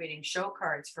distributing show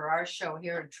cards for our show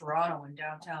here in Toronto, in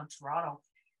downtown Toronto,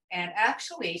 and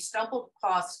actually stumbled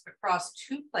across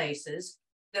two places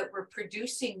that were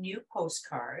producing new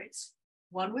postcards.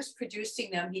 One was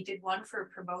producing them. He did one for a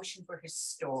promotion for his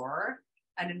store,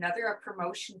 and another a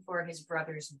promotion for his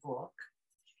brother's book.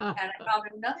 And I found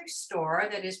another store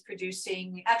that is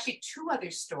producing, actually two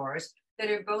other stores that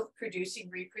are both producing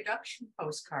reproduction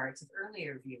postcards of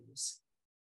earlier views.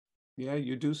 Yeah,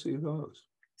 you do see those.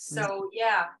 So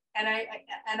yeah, and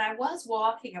I was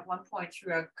walking at one point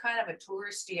through a kind of a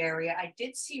touristy area. I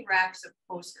did see racks of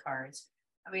postcards.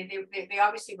 I mean, they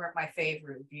obviously weren't my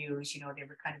favorite views. You know, they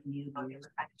were kind of new. They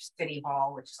were kind of City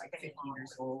Hall, which is like 50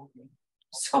 years old, and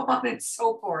so on and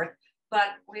so forth. But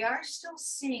we are still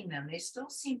seeing them. They still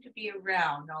seem to be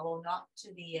around, although not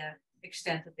to the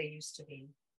extent that they used to be.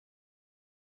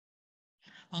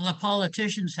 Well, the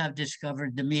politicians have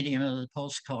discovered the medium of the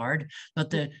postcard, but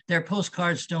their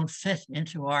postcards don't fit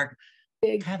into our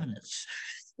cabinets.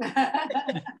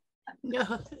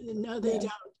 No, they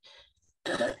don't.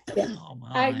 Oh,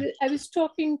 I was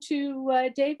talking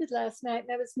to David last night,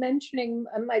 and I was mentioning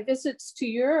my visits to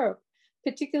Europe,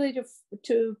 particularly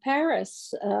to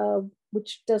Paris,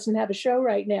 which doesn't have a show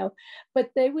right now,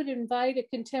 but they would invite a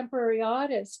contemporary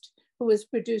artist who was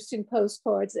producing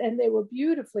postcards, and they were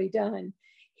beautifully done.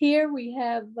 Here we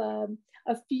have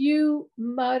a few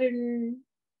modern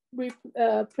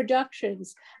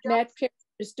productions. Matt Pierce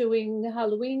is doing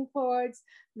Halloween cards.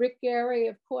 Rick Gary,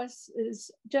 of course,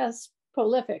 is just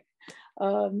prolific.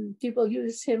 People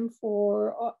use him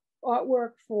for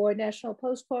artwork for National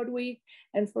Postcard Week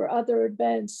and for other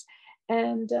events.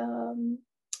 And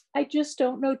I just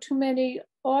don't know too many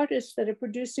artists that are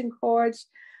producing cards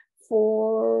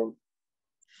for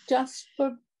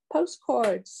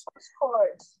postcards.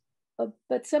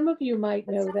 But some of you might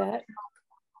know that.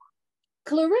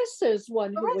 Clarissa's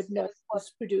one who would know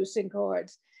who's producing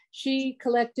cards. She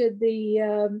collected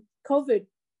the COVID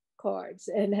cards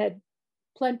and had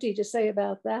plenty to say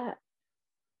about that.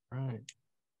 Right.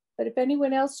 But if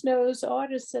anyone else knows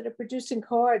artists that are producing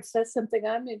cards, that's something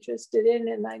I'm interested in,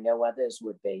 and I know others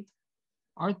would be.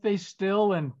 Aren't they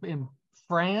still in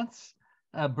France?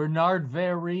 Bernard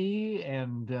Very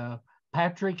and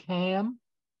Patrick Ham?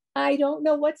 I don't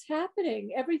know what's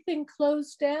happening. Everything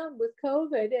closed down with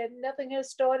COVID and nothing has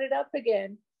started up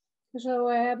again. So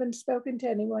I haven't spoken to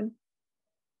anyone.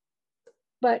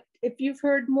 But if you've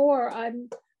heard more,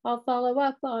 I'll follow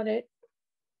up on it.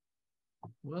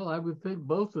 Well, I would think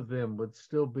both of them would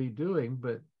still be doing,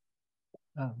 but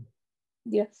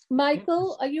yes.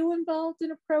 Michael, are you involved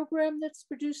in a program that's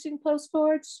producing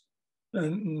postcards?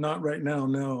 Not right now,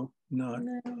 no, not.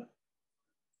 No.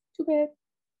 Too bad.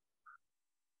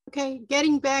 Okay,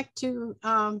 getting back to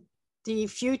the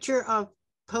future of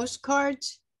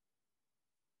postcards,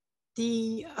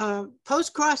 the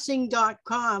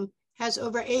postcrossing.com has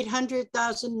over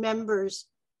 800,000 members.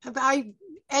 I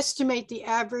estimate the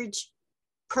average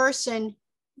person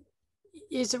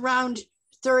is around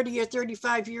 30 or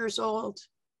 35 years old.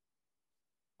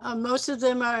 Most of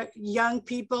them are young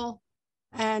people,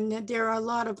 and there are a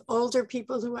lot of older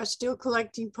people who are still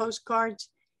collecting postcards,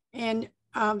 and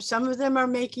some of them are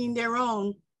making their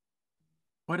own.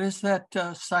 What is that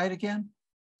site again?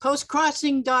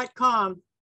 Postcrossing.com.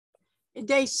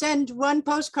 They send one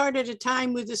postcard at a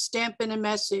time with a stamp and a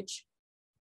message.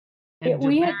 Yeah,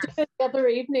 we had dinner the other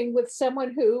evening with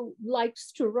someone who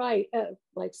likes to write.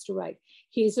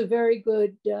 He's a very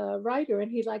good writer, and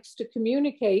he likes to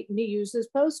communicate, and he uses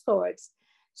postcards.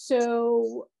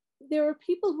 So there are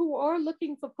people who are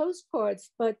looking for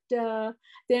postcards, but they're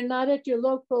not at your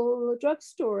local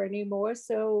drugstore anymore.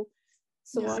 So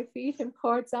yeah. I feed him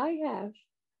cards I have.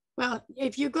 Well,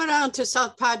 if you go down to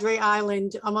South Padre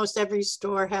Island, almost every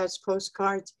store has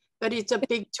postcards, but it's a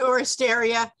big tourist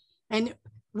area, and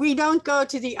we don't go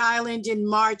to the island in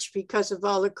March because of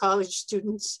all the college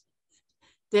students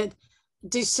that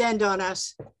descend on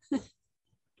us.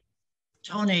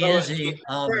 Tony Izzy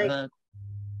of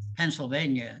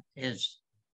Pennsylvania is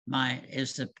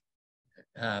the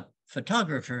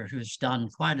photographer who's done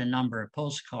quite a number of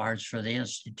postcards for the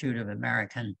Institute of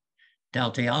American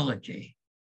Deltiology.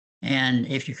 And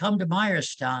if you come to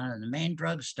Myerstown, the main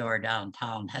drugstore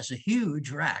downtown has a huge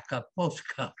rack of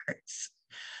postcards.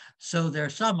 So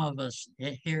there's some of us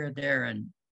here, there, and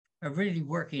are really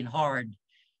working hard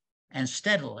and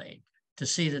steadily to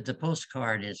see that the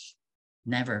postcard is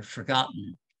never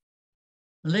forgotten.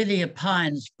 Lydia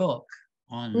Pine's book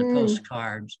on the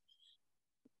postcards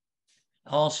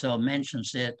also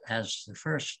mentions it as the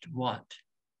first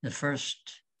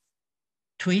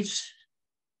tweets?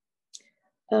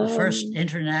 The first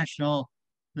international,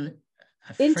 I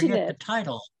forget the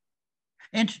title.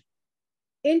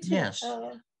 Yes.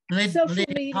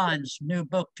 Lydia Pine's new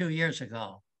book 2 years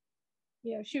ago.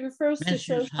 Yeah, she refers to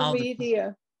social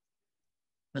media.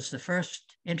 Was the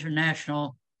first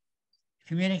international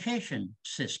communication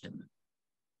system.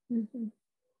 Mm-hmm.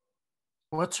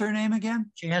 What's her name again?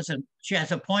 She has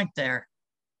a point there.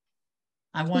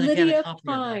 I want to get a copy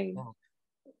of that book.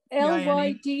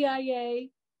 Lydia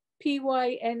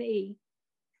Pyne.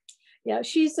 Yeah,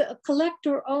 she's a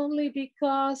collector only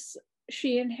because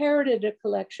she inherited a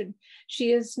collection.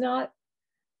 She is not,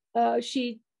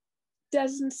 she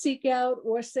doesn't seek out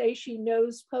or say she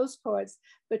knows postcards,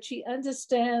 but she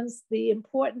understands the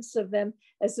importance of them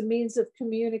as a means of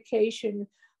communication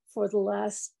for the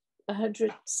last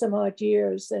 100 some odd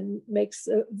years, and makes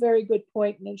a very good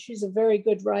point, and she's a very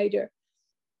good writer.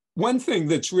 One thing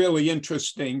that's really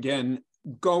interesting, and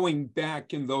going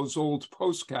back in those old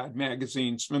postcard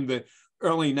magazines from the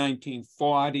early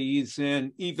 1940s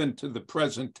and even to the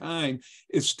present time,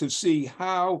 is to see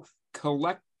how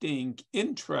collecting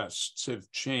interests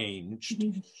have changed.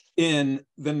 Mm-hmm. In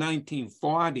the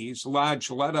 1940s, large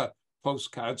letter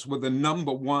postcards were the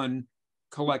 #1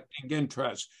 collecting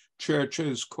interest.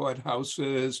 Churches,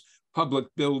 courthouses, public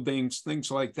buildings, things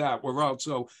like that were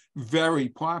also very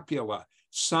popular.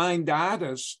 Signed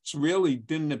artists really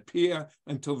didn't appear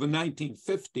until the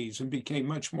 1950s and became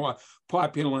much more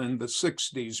popular in the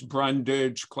 60s.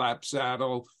 Brundage,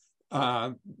 Clapsaddle,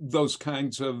 those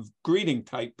kinds of greeting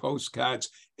type postcards.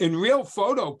 And real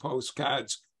photo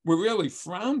postcards were really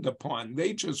frowned upon.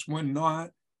 They just were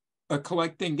not a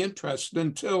collecting interest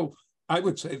until, I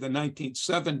would say, the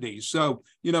 1970s. So,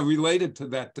 related to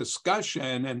that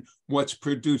discussion and what's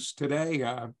produced today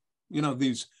are,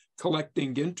 these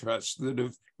collecting interests that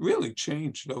have really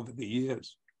changed over the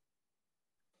years.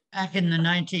 Back in the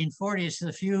 1940s,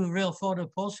 the few real photo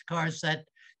postcards that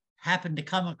happened to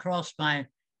come across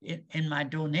in my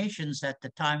donations at the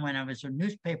time when I was a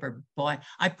newspaper boy,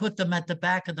 I put them at the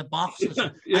back of the boxes.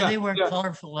 And they weren't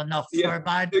colorful enough for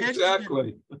my attention.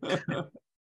 Exactly.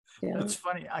 Yeah. It's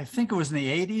funny. I think it was in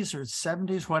the 80s or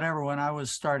 70s, whatever, when I was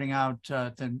starting out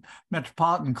at the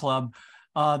Metropolitan Club,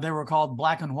 they were called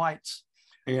black and whites.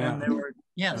 Yeah. And they were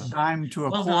yes. a dime to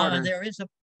a quarter.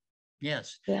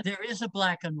 Yes, Yeah. there is a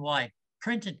black and white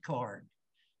printed card.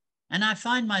 And I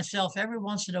find myself every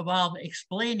once in a while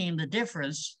explaining the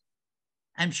difference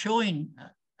and showing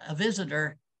a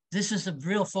visitor, this is a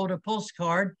real photo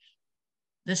postcard.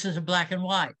 This is a black and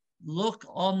white. Look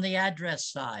on the address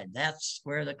side. That's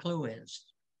where the clue is.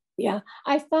 Yeah,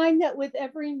 I find that with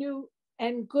every new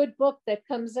and good book that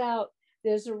comes out,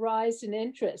 there's a rise in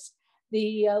interest.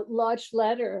 The large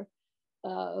letter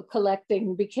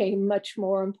collecting became much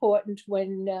more important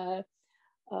when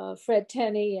Fred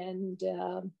Tenney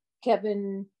and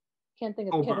Kevin, can't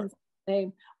think of Kevin's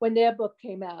name, when their book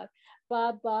came out.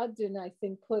 Bob Bogdan, I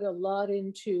think, put a lot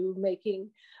into making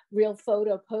real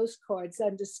photo postcards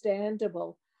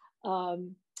understandable.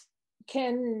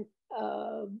 Ken,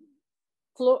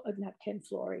 not Ken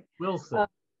Flory. Wilson.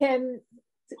 Ken,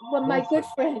 well, my good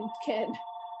friend, Ken.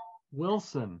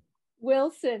 Wilson.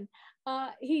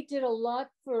 He did a lot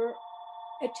for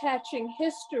attaching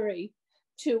history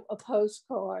to a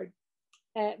postcard.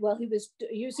 Well, he was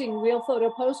using real photo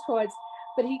postcards,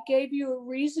 but he gave you a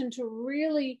reason to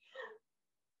really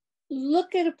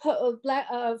look at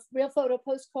a real photo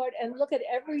postcard and look at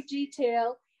every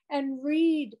detail and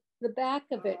read the back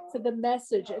of it for the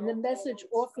message. And the message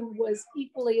often was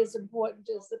equally as important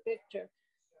as the picture.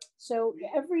 So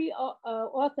every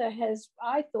author has,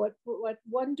 I thought, what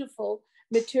wonderful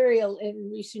material in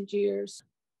recent years.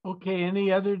 Okay,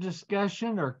 any other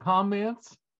discussion or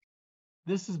comments?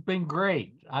 This has been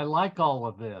great. I like all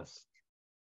of this.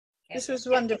 This was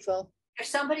wonderful. If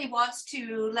somebody wants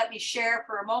to let me share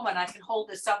for a moment, I can hold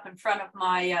this up in front of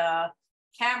my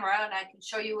camera and I can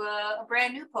show you a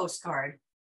brand new postcard.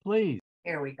 Please.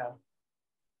 Here we go.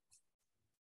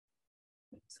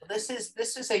 So this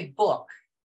is a book.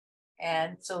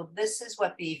 And so this is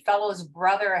what the fellow's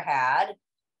brother had,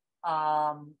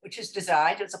 which is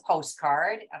designed as a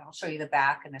postcard. And I'll show you the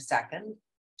back in a second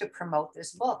to promote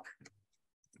this book.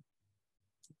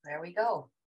 There we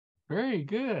go. Very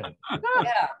good.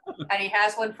 Yeah, and he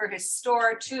has one for his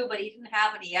store too, but he didn't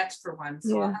have any extra ones.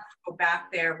 So I'll have to go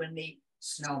back there when the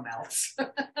snow melts.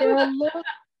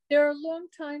 There are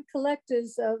long-time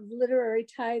collectors of literary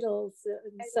titles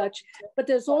and such, but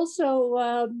there's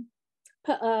also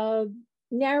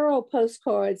narrow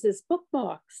postcards as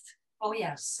bookmarks. Oh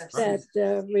yes,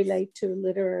 that relate to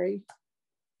literary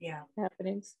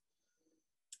happenings.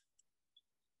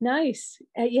 Nice.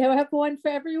 You have one for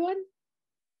everyone?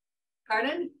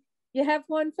 Pardon? You have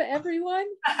one for everyone?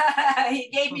 He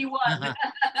gave me one.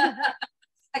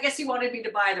 I guess he wanted me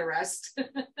to buy the rest.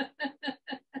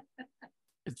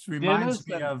 It reminds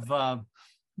me of,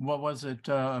 what was it,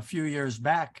 a few years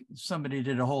back, somebody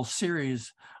did a whole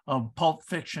series of Pulp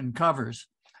Fiction covers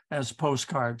as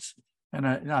postcards. And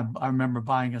I remember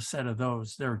buying a set of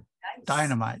those. They're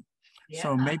dynamite. Yeah.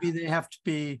 So maybe they have to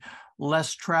be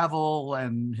less travel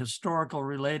and historical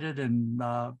related and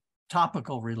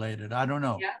topical related. I don't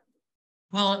know. Yeah.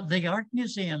 Well, the art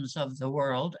museums of the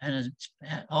world and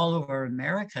all over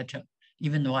America,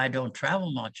 even though I don't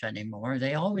travel much anymore,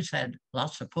 they always had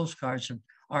lots of postcards of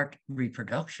art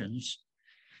reproductions.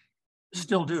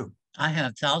 Still do. I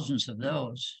have thousands of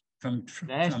those from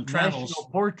travels. National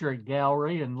Portrait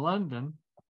Gallery in London.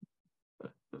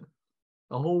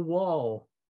 The whole wall.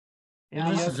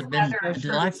 And this has been a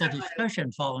delightful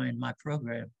discussion following my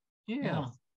program. Yeah.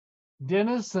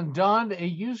 Dennis and Don, it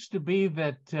used to be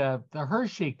that the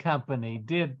Hershey Company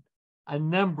did a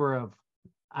number of,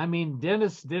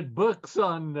 Dennis did books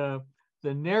on the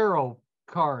narrow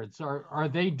cards. Are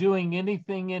they doing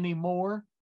anything anymore?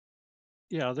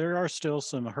 Yeah, there are still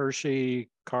some Hershey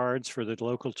cards for the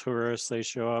local tourists. They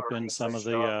show up in some of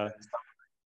the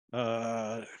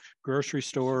grocery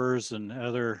stores and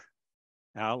other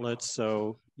outlets.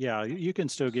 So yeah, you can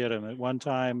still get them. At one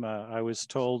time, I was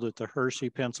told that the Hershey,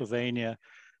 Pennsylvania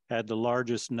had the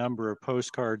largest number of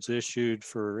postcards issued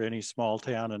for any small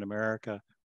town in America.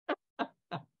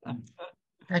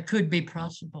 That could be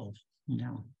possible.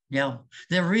 Yeah,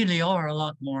 there really are a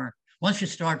lot more. Once you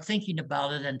start thinking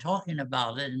about it and talking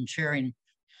about it and sharing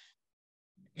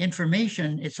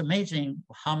information, it's amazing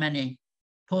how many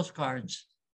postcards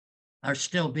are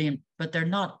still being, but they're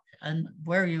not and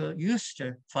where you used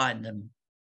to find them.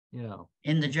 Yeah.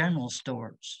 In the general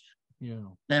stores. Yeah.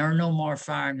 There are no more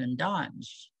fine and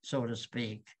dimes, so to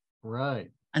speak.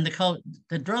 Right. And the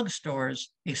drugstores,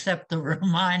 except the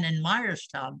mine in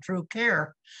Myerstown, True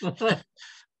Care,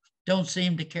 don't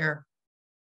seem to care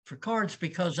for cards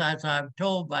because, as I'm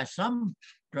told by some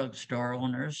drugstore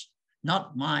owners,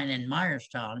 not mine in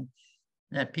Myerstown,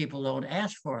 that people don't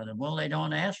ask for them. Well, they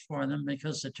don't ask for them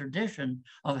because the tradition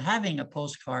of having a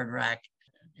postcard rack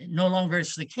no longer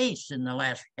is the case in the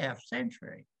last half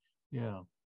century. Yeah.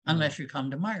 unless you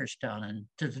come to Myerstown and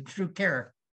to the True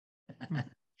Care.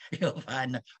 You'll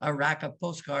find a rack of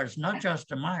postcards, not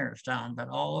just in Myerstown, but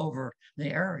all over the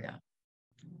area.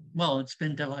 Well, it's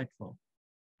been delightful.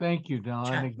 Thank you, Don.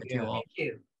 Chat with you Again. all. Thank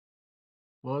you.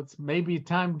 Well, it's maybe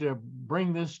time to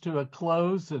bring this to a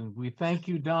close, and we thank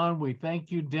you, Don. We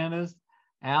thank you, Dennis,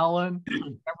 Alan,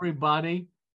 everybody.